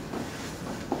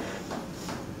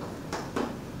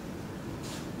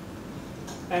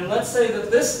 And let's say that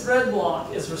this thread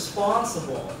block is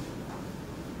responsible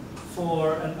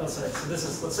for, and oh sorry, so this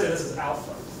is, let's say this is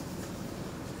alpha.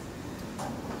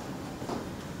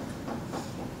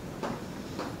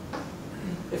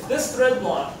 If this thread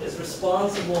block is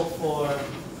responsible for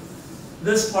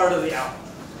this part of the output,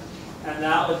 and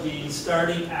that would be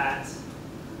starting at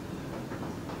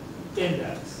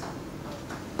index.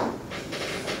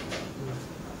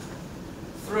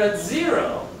 Thread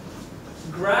 0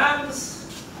 grabs,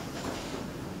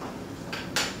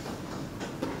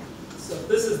 so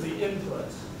this is the input.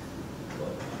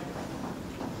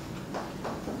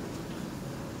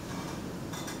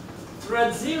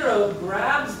 Thread 0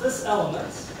 grabs this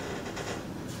element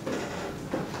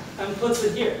and puts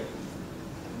it here.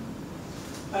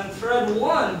 And thread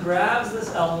 1 grabs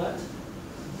this element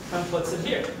and puts it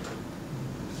here.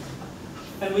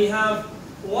 And we have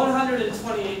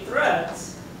 128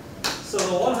 threads, so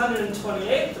the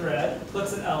 128th thread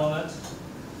puts an element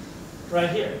right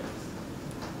here.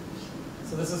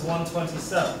 So this is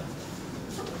 127.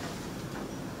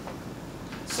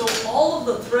 So all of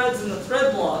the threads in the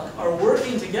thread block are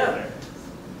working together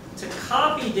to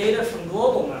copy data from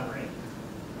global memory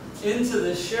into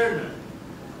this shared memory.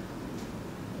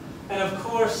 And of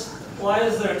course, why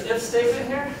is there an if statement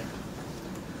here?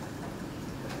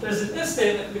 There's an if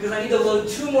statement because I need to load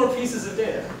 2 more pieces of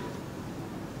data.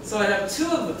 So I have 2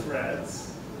 of the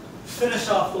threads finish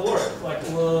off the work, like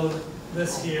load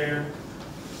this here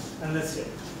and this here.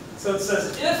 So it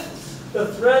says if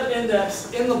the thread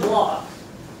index in the block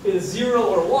is 0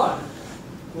 or 1,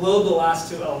 load the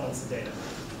last 2 elements of data.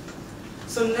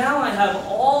 So now I have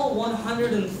all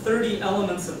 130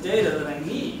 elements of data that I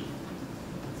need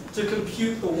to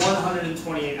compute the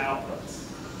 128 outputs.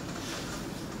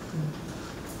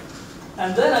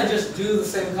 And then I just do the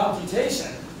same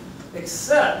computation,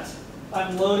 except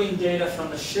I'm loading data from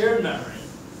the shared memory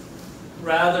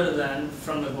rather than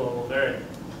from the global variable.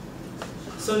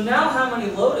 So now how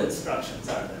many load instructions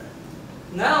are there?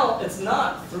 Now it's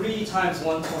not 3 times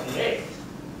 128.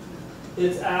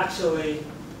 It's actually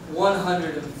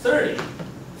 130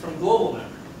 from global memory,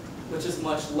 which is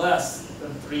much less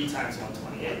than 3 times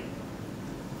 128.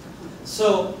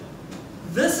 So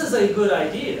this is a good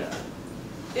idea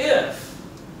if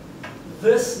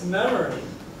this memory,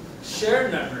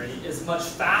 shared memory, is much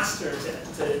faster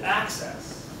to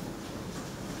access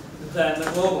than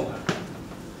the global memory.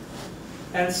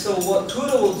 And so what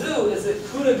CUDA will do is that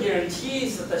CUDA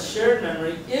guarantees that the shared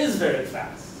memory is very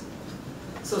fast.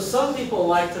 So some people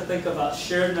like to think about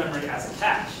shared memory as a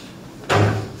cache.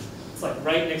 It's like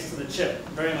right next to the chip,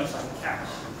 very much like a cache.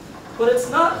 But it's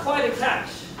not quite a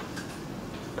cache.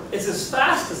 It's as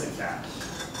fast as a cache.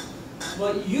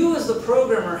 But you as the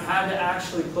programmer had to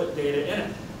actually put data in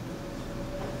it.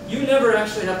 You never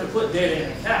actually have to put data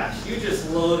in a cache. You just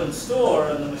load and store,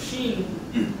 and the machine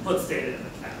puts data in the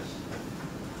cache.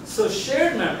 So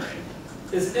shared memory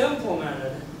is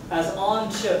implemented as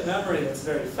on-chip memory that's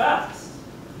very fast.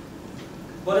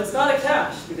 But it's not a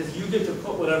cache, because you get to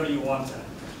put whatever you want in it.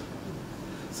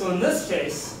 So in this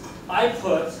case, I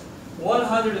put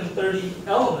 130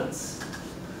 elements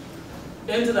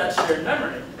into that shared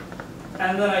memory.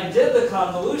 And then I did the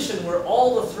convolution where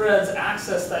all the threads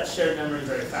access that shared memory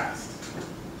very fast.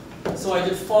 So I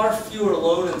did far fewer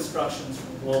load instructions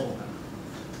from global memory.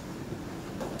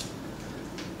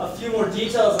 A few more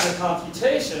details in the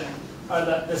computation are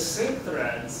that the sync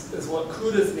threads is what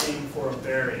CUDA's name for a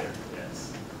barrier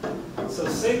is. So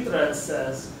sync threads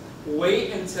says,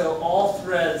 wait until all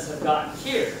threads have gotten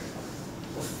here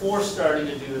before starting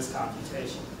to do this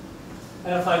computation.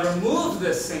 And if I remove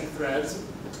this sync threads,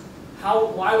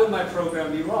 why would my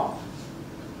program be wrong?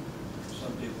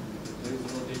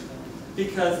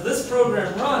 Because this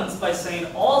program runs by saying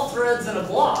all threads in a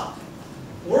block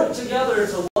work together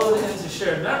to load into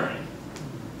shared memory.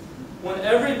 When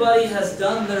everybody has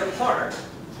done their part,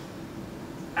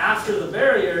 after the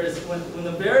barrier is, when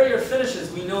the barrier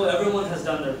finishes, we know everyone has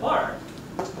done their part.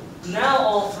 Now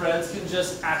all threads can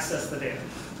just access the data.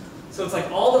 So it's like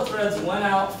all the threads went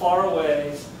out far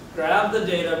away, grabbed the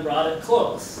data, brought it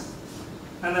close.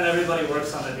 And then everybody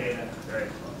works on the data very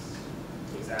close.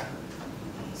 Exactly.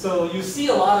 So you see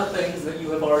a lot of things that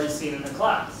you have already seen in the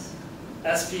class.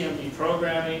 SPMD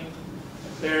programming,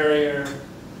 barrier,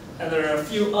 and there are a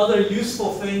few other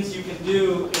useful things you can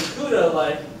do in CUDA,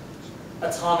 like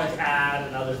atomic add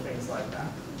and other things like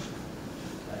that.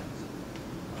 Okay.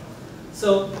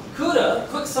 So CUDA,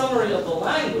 quick summary of the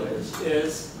language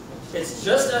is, it's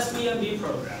just SPMD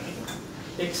programming,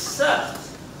 except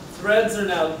threads are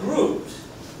now grouped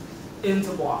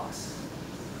into blocks.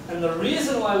 And the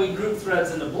reason why we group threads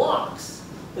into blocks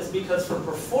is because for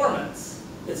performance,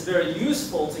 it's very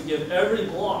useful to give every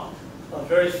block a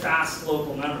very fast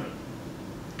local memory.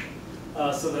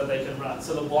 so that they can run,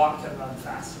 so the block can run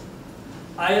faster.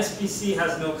 ISPC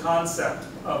has no concept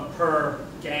of per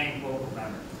gang global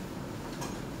memory.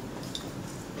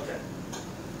 Okay.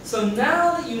 So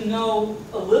now that you know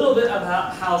a little bit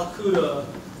about how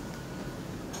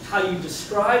you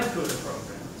describe CUDA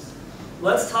programs,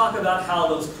 let's talk about how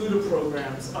those CUDA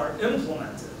programs are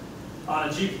implemented on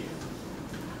a GPU.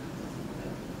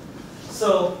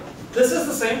 So this is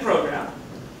the same program.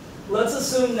 Let's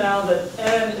assume now that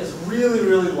n is really,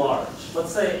 really large.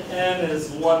 Let's say n is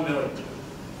 1 million.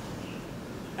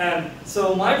 And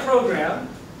so my program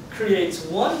creates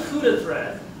one CUDA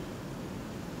thread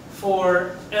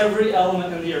for every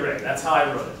element in the array. That's how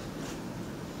I wrote it.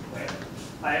 Okay.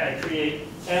 I create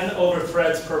n over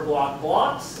threads per block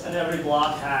blocks, and every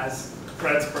block has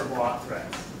threads per block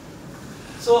threads.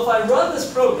 So if I run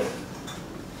this program,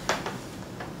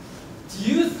 do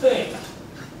you think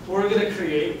we're going to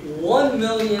create 1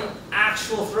 million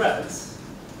actual threads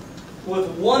with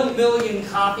 1 million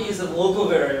copies of local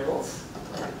variables,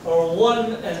 or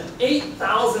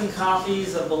 8,000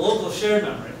 copies of the local shared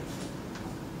memory?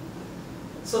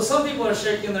 So some people are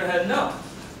shaking their head no.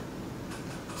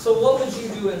 So what would you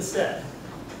do instead?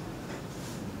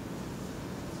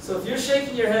 So if you're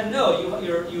shaking your head no,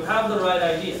 you have the right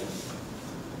idea.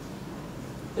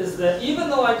 Is that even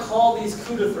though I call these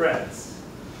CUDA threads,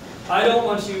 I don't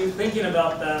want you thinking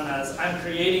about them as I'm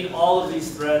creating all of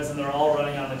these threads and they're all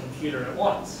running on the computer at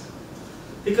once.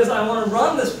 Because I want to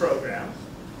run this program.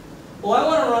 Well, I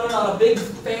want to run it on a big,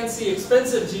 fancy,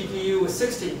 expensive GPU with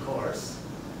 16 cores.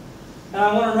 And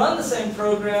I want to run the same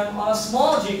program on a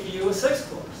small GPU with 6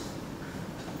 cores.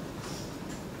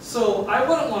 So I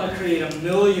wouldn't want to create 1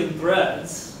 million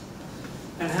threads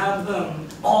and have them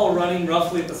all running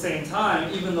roughly at the same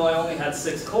time, even though I only had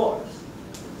 6 cores.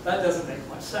 That doesn't make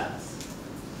much sense.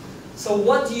 So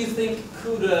what do you think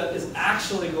CUDA is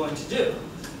actually going to do?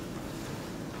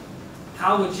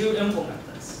 How would you implement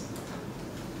this?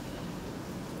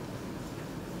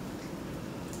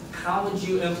 How would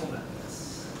you implement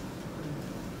this?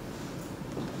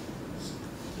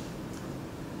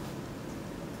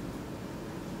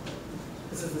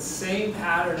 This is the same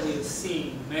pattern we've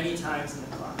seen many times in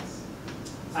the class.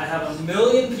 I have 1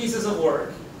 million pieces of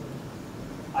work.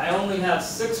 I only have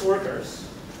 6 workers.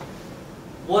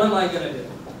 What am I going to do?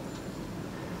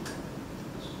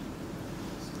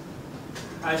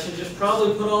 I should just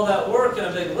probably put all that work in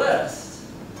a big list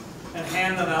and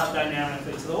hand them out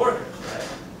dynamically to the workers, right?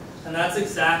 And that's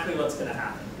exactly what's going to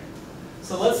happen here.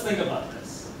 So let's think about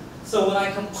this. So when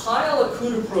I compile a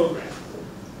CUDA program,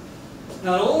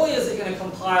 not only is it going to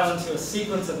compile into a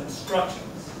sequence of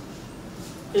instructions,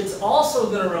 it's also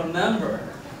going to remember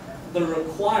the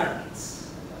requirements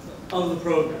of the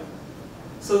program.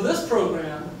 So this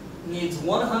program needs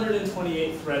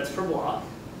 128 threads per block.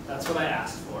 That's what I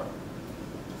asked for.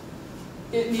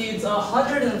 It needs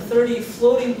 130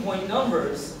 floating point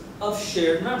numbers of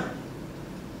shared memory,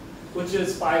 which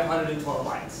is 512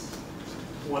 bytes.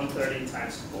 130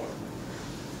 times 4.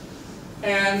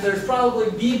 And there's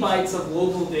probably B bytes of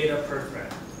local data per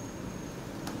thread.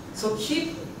 So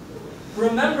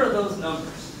remember those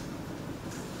numbers.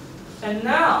 And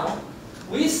now,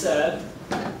 we said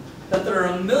that there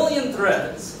are 1 million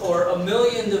threads, or 1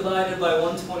 million divided by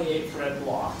 128 thread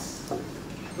blocks.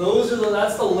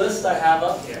 That's the list I have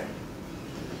up here.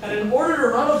 And in order to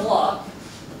run a block,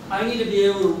 I need to be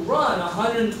able to run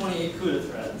 128 CUDA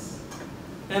threads.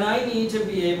 And I need to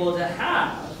be able to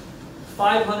have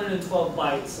 512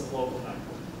 bytes of local memory.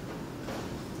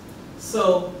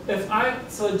 So a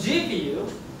GPU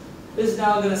is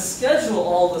now going to schedule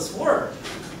all this work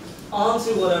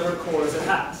onto whatever cores it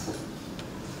has.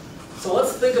 So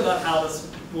let's think about how this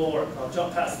will work. I'll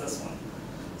jump past this one.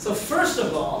 So first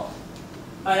of all,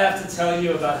 I have to tell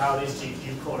you about how these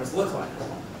GPU cores look like.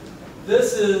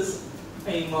 This is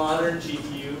a modern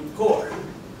GPU core,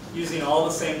 using all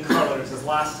the same colors as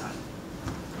last time.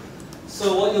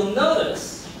 So what you'll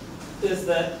notice is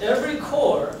that every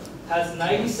core has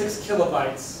 96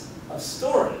 kilobytes of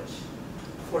storage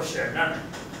for shared memory.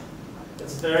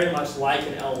 It's very much like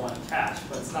an L1 cache,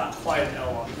 but it's not quite an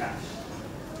L1 cache.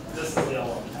 This is the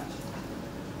L1 cache.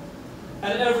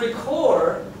 And every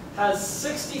core has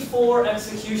 64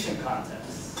 execution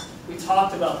contexts. We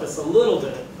talked about this a little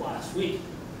bit last week.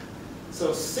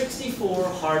 So 64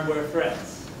 hardware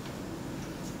threads.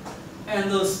 And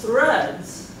those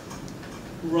threads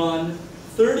run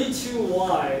 32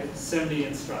 wide SIMD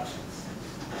instructions.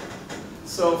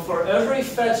 So for every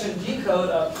fetch and decode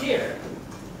up here,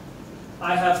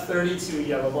 I have 32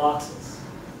 yellow boxes.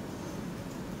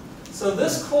 So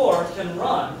this core can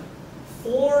run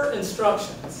 4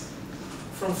 instructions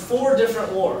from 4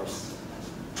 different wars.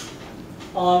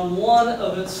 on one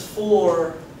of its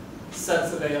 4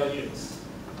 sets of ALUs.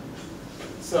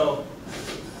 So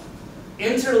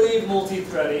interleave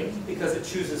multi-threading because it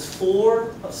chooses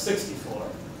 4 of 64.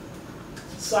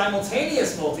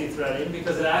 Simultaneous multi-threading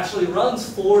because it actually runs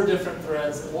 4 different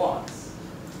threads at once.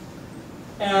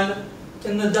 And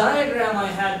in the diagram I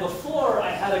had before, I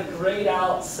had a grayed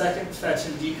out second fetch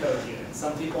and decode unit.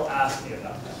 Some people asked me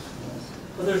about that.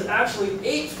 But there's actually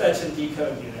 8 fetch and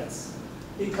decode units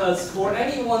because for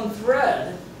any one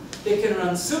thread, it can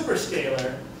run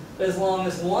superscalar as long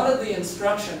as one of the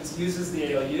instructions uses the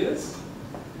ALUs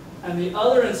and the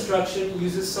other instruction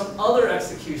uses some other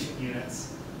execution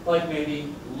units, like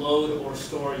maybe load or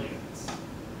store units.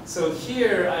 So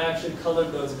here, I actually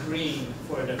colored those green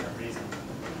for a different reason.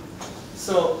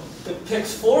 So it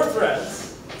picks 4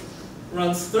 threads,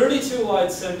 runs 32 wide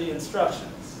SIMD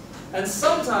instructions, and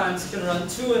sometimes can run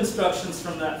 2 instructions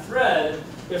from that thread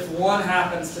if one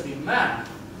happens to be math,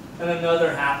 and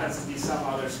another happens to be some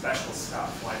other special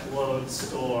stuff, like load,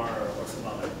 store, or some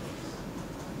other things.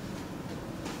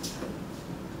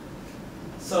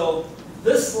 So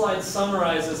this slide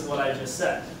summarizes what I just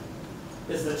said,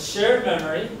 is that shared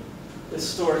memory is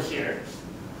stored here.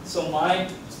 So my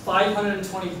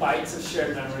 520 bytes of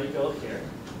shared memory go here.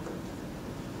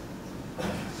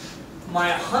 My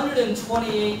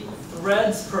 128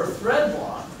 threads per thread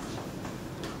block,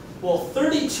 well,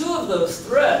 32 of those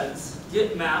threads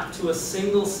get mapped to a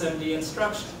single SIMD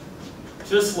instruction.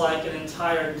 Just like an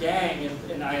entire gang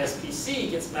in ISPC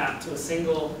gets mapped to a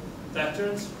single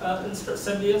vector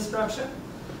SIMD instruction.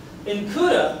 In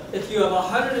CUDA, if you have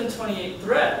 128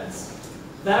 threads,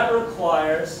 that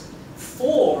requires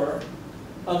 4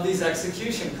 of these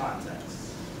execution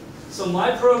contexts. So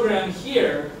my program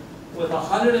here, with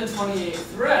 128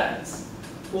 threads,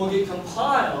 will get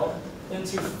compiled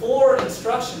into 4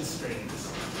 instruction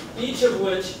streams, each of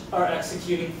which are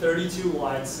executing 32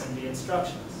 wide SIMD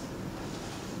instructions.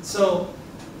 So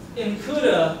in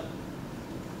CUDA,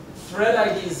 thread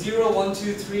ID 0, 1,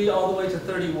 2, 3, all the way to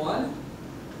 31,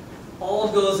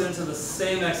 all goes into the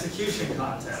same execution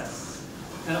context,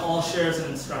 and all shares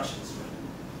an instruction stream.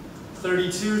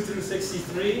 32 through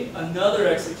 63, another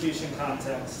execution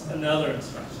context, another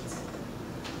instruction stream.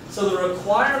 So the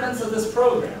requirements of this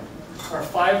program are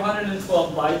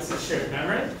 512 bytes of shared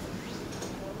memory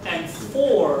and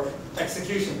 4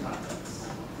 execution contexts,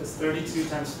 because 32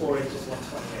 times 4 equals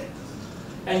 128.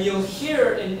 And you'll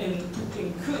hear in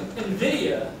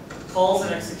NVIDIA calls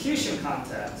an execution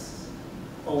context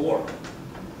a warp.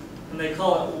 And they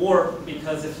call it warp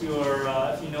because if you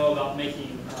know about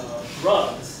making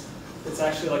rugs, it's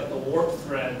actually like the warp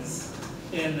threads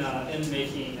in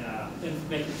making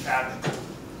fabric.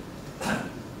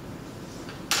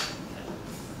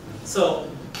 So,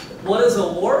 what is a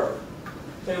warp?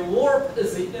 A warp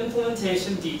is the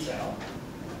implementation detail.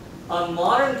 On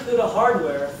modern CUDA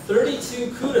hardware,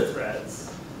 32 CUDA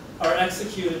threads are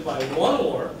executed by one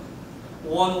warp.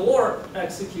 One warp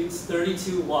executes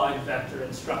 32 wide vector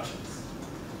instructions.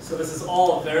 So this is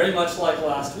all very much like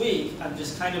last week. I'm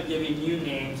just kind of giving you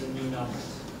names and new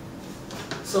numbers.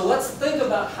 So let's think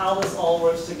about how this all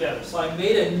works together. So I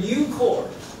made a new core.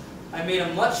 I made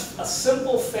a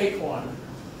simple fake one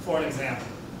for an example.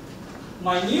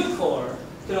 My new core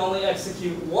can only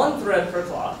execute 1 thread per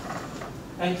clock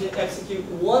and can execute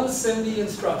 1 SIMD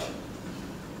instruction.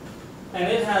 And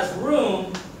it has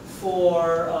room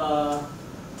for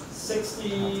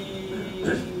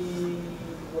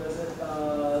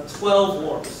 12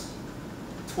 warps.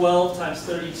 12 times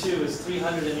 32 is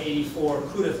 384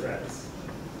 CUDA threads.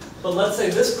 But let's say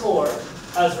this core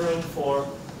has room for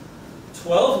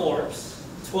 12 warps,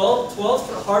 12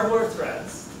 hardware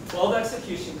threads, 12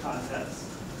 execution contexts,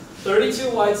 32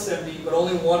 wide SIMD, but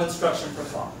only 1 instruction per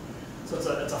clock. So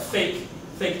it's a fake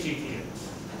GPU.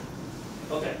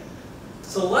 Okay.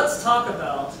 So let's talk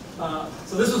about,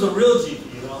 so this was a real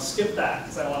GPU, and I'll skip that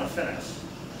because I want to finish.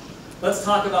 Let's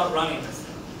talk about running this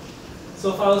thing.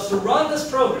 So if I was to run this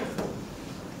program,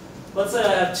 let's say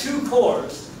I have 2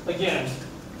 cores, again,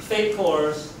 fake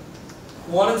cores,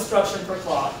 1 instruction per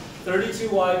clock, 32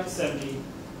 wide SIMD,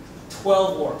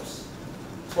 12 warps,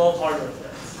 12 hardware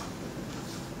threads.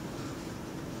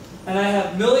 And I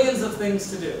have millions of things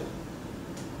to do,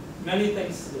 many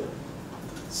things to do.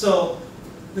 So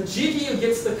the GPU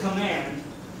gets the command,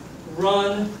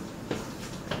 run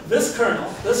this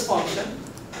kernel, this function,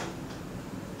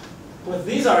 with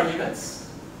these arguments,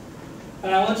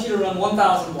 and I want you to run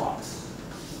 1,000 blocks.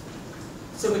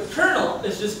 So the kernel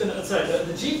is just going to,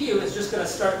 the GPU is just going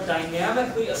to start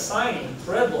dynamically assigning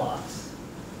thread blocks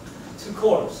to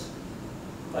cores,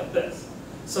 like this.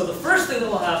 So the first thing that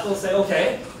will happen, we'll say,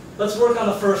 okay, let's work on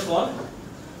the first one.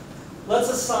 let's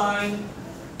assign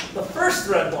the first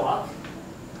thread block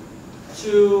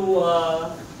to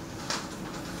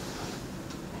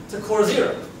core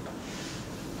 0.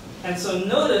 And so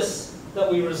notice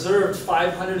that we reserved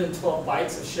 512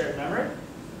 bytes of shared memory,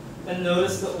 and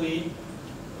notice that we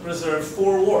reserved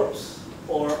 4 warps,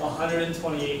 or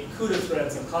 128 CUDA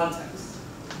threads of context.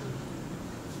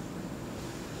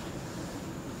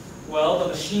 Well, the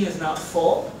machine is not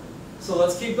full, so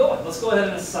let's keep going. Let's go ahead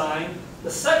and assign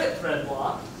the second thread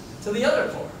block to the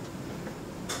other core.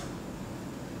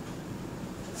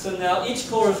 So now each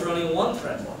core is running 1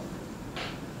 thread block.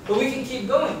 But we can keep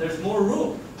going, there's more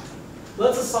room.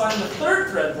 Let's assign the third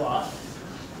thread block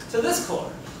to this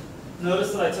core.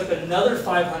 Notice that I took another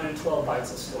 512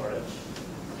 bytes of storage,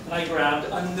 and I grabbed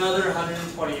another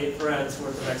 128 threads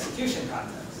worth of execution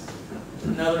context.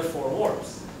 Another 4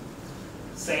 warps.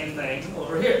 Same thing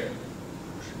over here.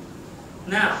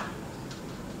 Now,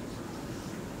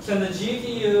 can the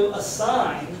GPU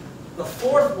assign the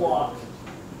fourth block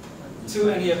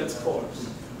to any of its cores?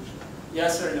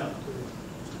 Yes or no?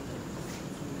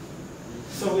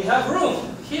 So we have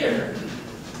room here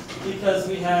because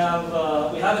we have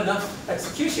enough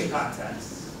execution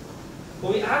context,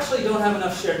 but we actually don't have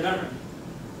enough shared memory.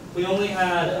 We only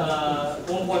had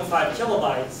 1.5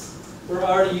 kilobytes. We're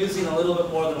already using a little bit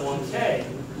more than 1K.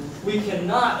 We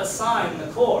cannot assign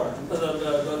the core,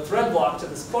 the thread block to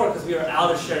this core because we are out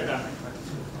of shared memory.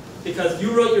 Because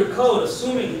you wrote your code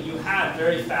assuming that you had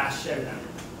very fast shared memory.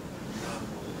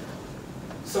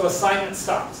 So assignment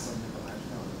stops.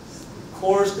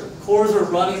 Cores are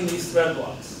running these thread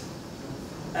blocks.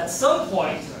 At some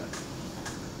point,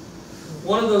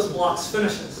 one of those blocks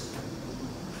finishes.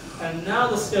 And now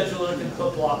the scheduler can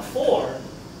put block 4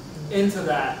 onto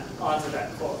that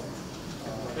core.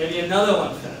 Maybe another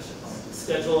one finishes.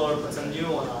 The scheduler puts a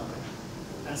new one on there,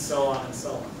 and so on and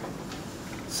so on.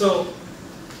 So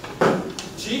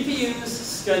GPUs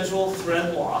schedule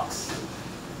thread blocks.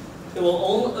 A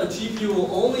GPU will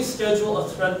only schedule a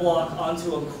thread block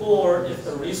onto a core if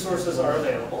the resources are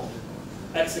available.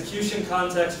 Execution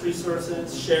context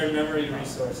resources, shared memory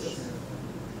resources.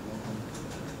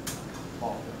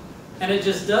 And it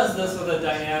just does this with a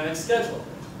dynamic schedule.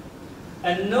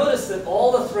 And notice that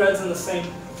all the threads in the same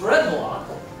thread block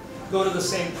go to the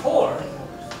same core,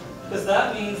 because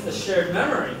that means the shared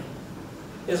memory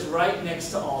is right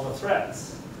next to all the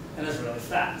threads and is really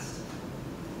fast.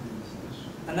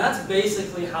 And that's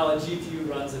basically how a GPU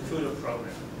runs a CUDA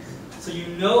program. So you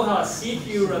know how a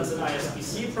CPU runs an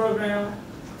ISPC program.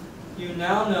 You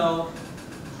now know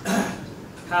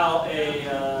how a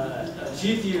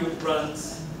GPU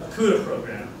runs a CUDA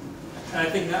program. And I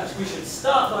think that we should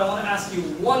stop, but I want to ask you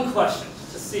one question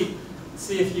to see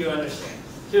if you understand.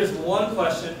 Here's one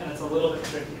question, and it's a little bit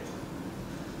trickier.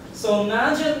 So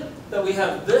imagine that we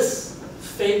have this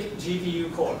fake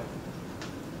GPU core.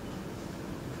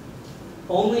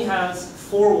 Only has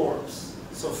 4 warps,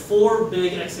 so 4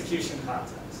 big execution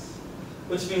contexts,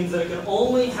 which means that it can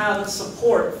only have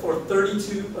support for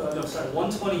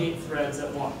 128 threads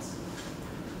at once.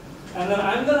 And then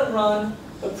I'm going to run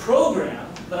the program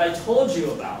that I told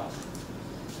you about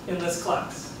in this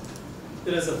class.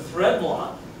 It is a thread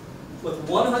block with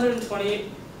 128,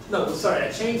 no, sorry,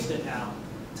 I changed it now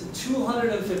to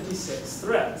 256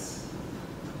 threads.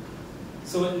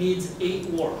 So it needs 8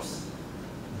 warps.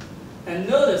 And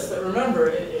notice that,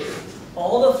 remember,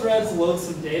 all the threads load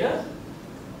some data.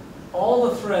 All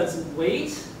the threads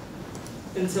wait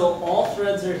until all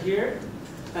threads are here,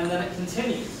 and then it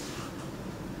continues.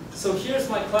 So here's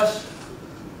my question.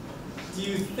 Do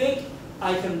you think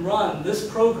I can run this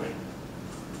program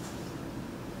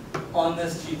on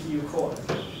this GPU core?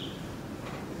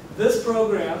 This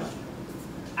program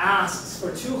asks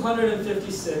for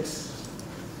 256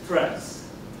 threads,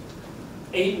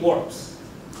 8 warps.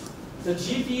 The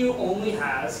GPU only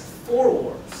has 4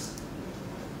 warps.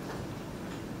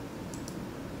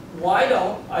 Why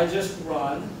don't I just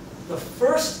run the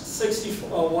first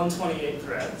 128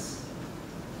 threads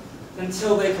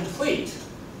until they complete,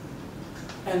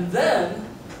 and then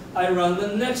I run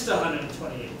the next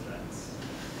 128 threads?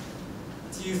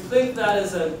 Do you think that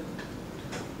is a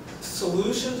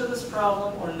solution to this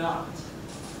problem or not?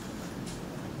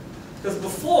 Because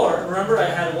before, remember, I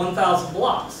had 1,000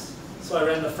 blocks. So I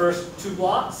ran the first 2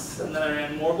 blocks, and then I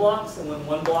ran more blocks, and when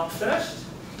 1 block finished,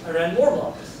 I ran more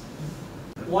blocks.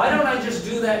 Why don't I just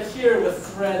do that here with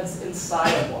threads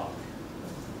inside a block?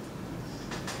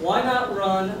 Why not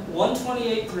run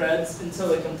 128 threads until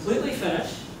they completely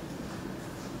finish,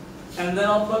 and then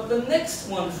I'll put the next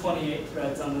 128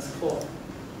 threads on this core?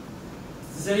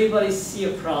 Does anybody see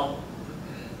a problem?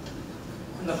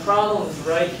 And the problem is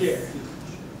right here.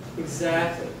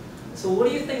 Exactly. So what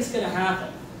do you think is going to happen?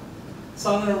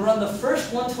 So I'm going to run the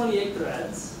first 128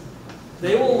 threads.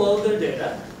 They will load their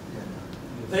data.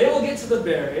 They will get to the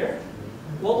barrier.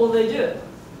 What will they do?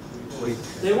 Wait.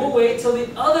 They will wait till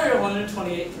the other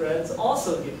 128 threads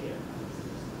also get here.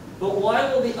 But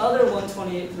why will the other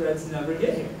 128 threads never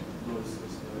get here?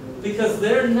 Because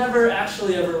they're never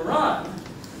actually ever run.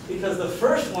 Because the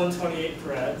first 128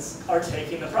 threads are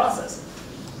taking the processing.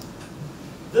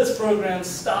 This program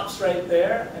stops right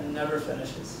there and never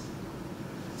finishes.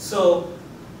 So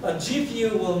a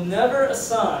GPU will never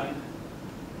assign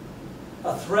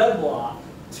a thread block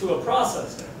to a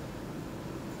processor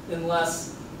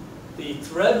unless the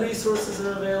thread resources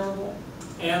are available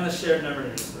and the shared memory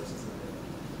resources are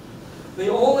available. The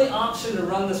only option to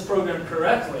run this program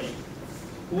correctly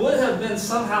would have been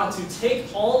somehow to take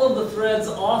all of the threads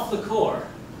off the core,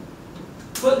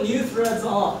 put new threads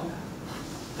on,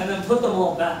 and then put them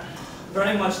all back.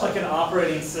 Very much like an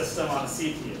operating system on a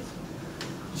CPU.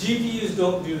 GPUs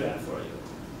don't do that for you.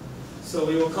 So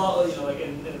we will call it, like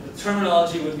in the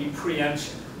terminology would be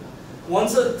preemption.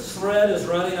 Once a thread is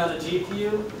running on a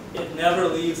GPU, it never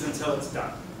leaves until it's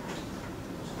done.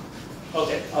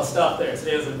 Okay, I'll stop there.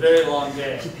 Today was a very long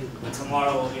day, and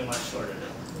tomorrow will be a much shorter day.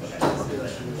 Okay, see you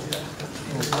later.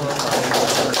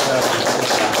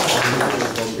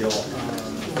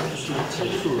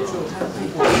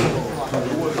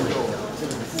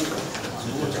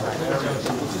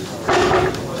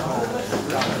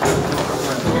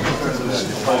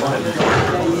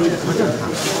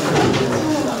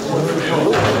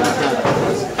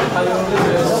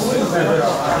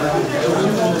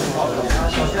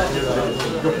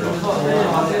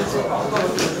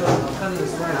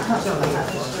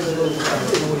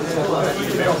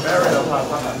没有 Mary 的话，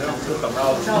他反正就等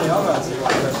到2秒计划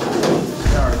再说。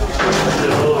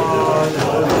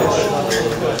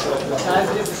下一次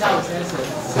就是下午先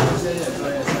写点作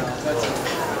业，要请。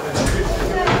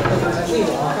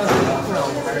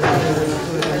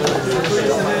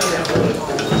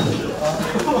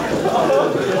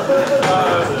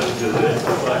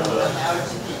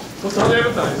我同学们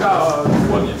等一下，如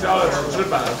果你交了纸质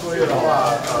版的作业的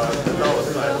话，知道我是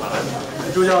来拿你。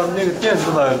就像那个电子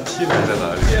版批改在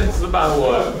哪里？电子版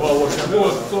我全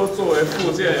部作为附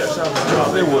件也上传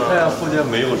到。对，我看下附件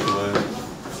没有什么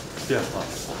变化。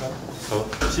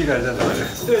批改在哪里？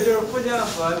对，就是附件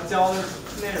和交的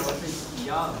内容是一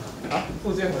样的。啊，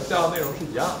附件和交的内容是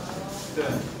一样的。对。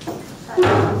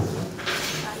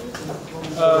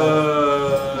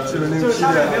就是那个就是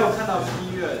上面没有看到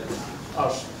批阅。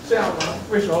啊，是这样吗？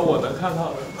为什么我能看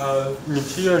到？你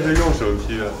批阅是用手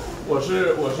批阅？我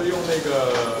是用那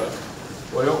个，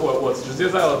我直接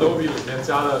在 Adobe 里面添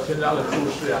加了注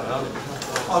释呀，能让你们看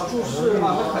到。哦，注释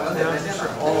吗？那可能得在电脑。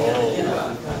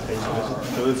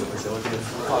都是怎么交电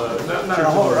子？好的，那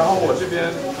然后我这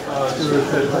边就是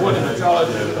如果你们交了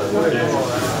这个作业之后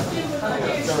呢，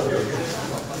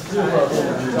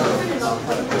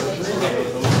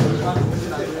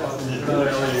你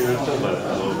用一个正版的。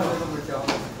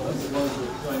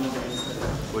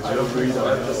我觉得不一样。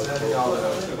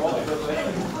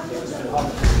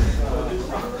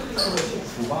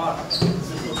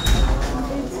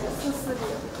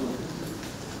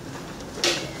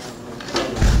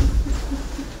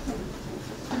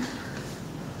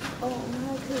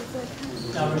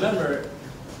Now remember,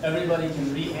 everybody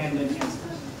can re-hand in answers.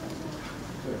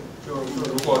 就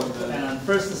如果 And on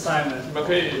first assignment, 你们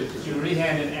可以 you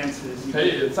re-hand in answers. 可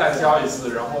以再交一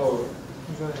次，然后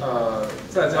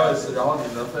再交一次，然后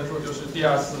你的分数就是第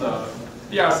二次占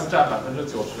90%的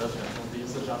权重，第一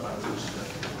次占50%。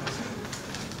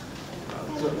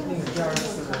那个第二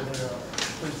次的那个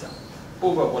会讲。不，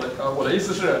我的意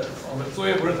思是，我们作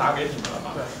业不是拿给你们了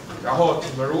吗？对。然后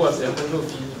你们如果嫌分数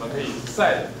低，你们可以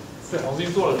再重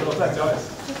新做了之后再交一次。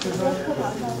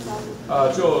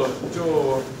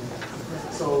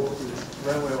So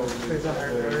when will we?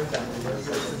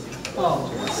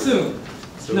 Soon.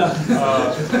 No.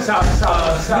 下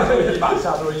周一吧，下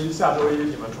周一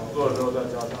你们重做了之后再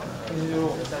交上来。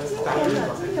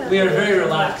We are very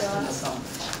relaxed in the summer.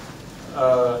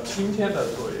 今天的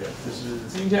作业就是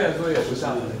今天的作业是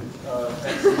下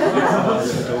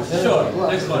Sure.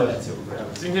 Next one.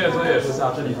 今天的作业是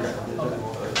下周一。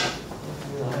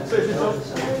所以是交体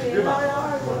育吧？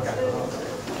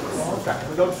改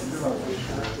不交体育吧？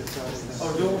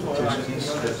就无所谓了。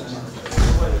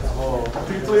这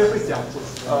个作业会讲。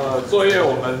作业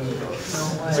我们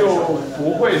就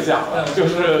不会讲了，就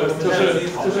是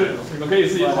你们可以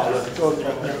自己讨论，就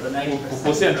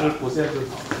不限制讨论。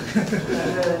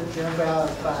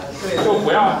就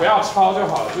不要抄就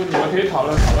好了，就你们可以讨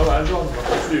论完之后，你们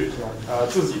回去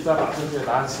自己再把正确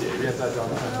答案写一遍，再交上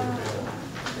去就可以了。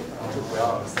然后就不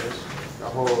要，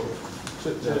然后这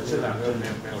两个没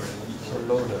有人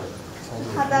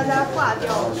怕大家挂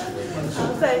掉，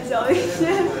再交一些。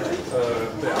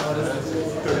对啊。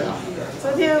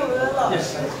昨天我们的老师。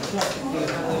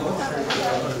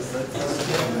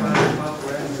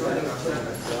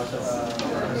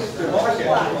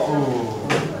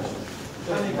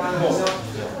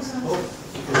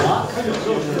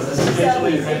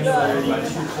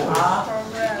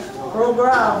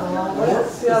program 我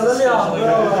写了2个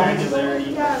了。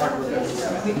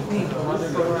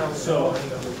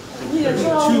你也做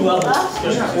了。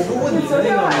我不问你昨天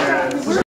晚上你不是。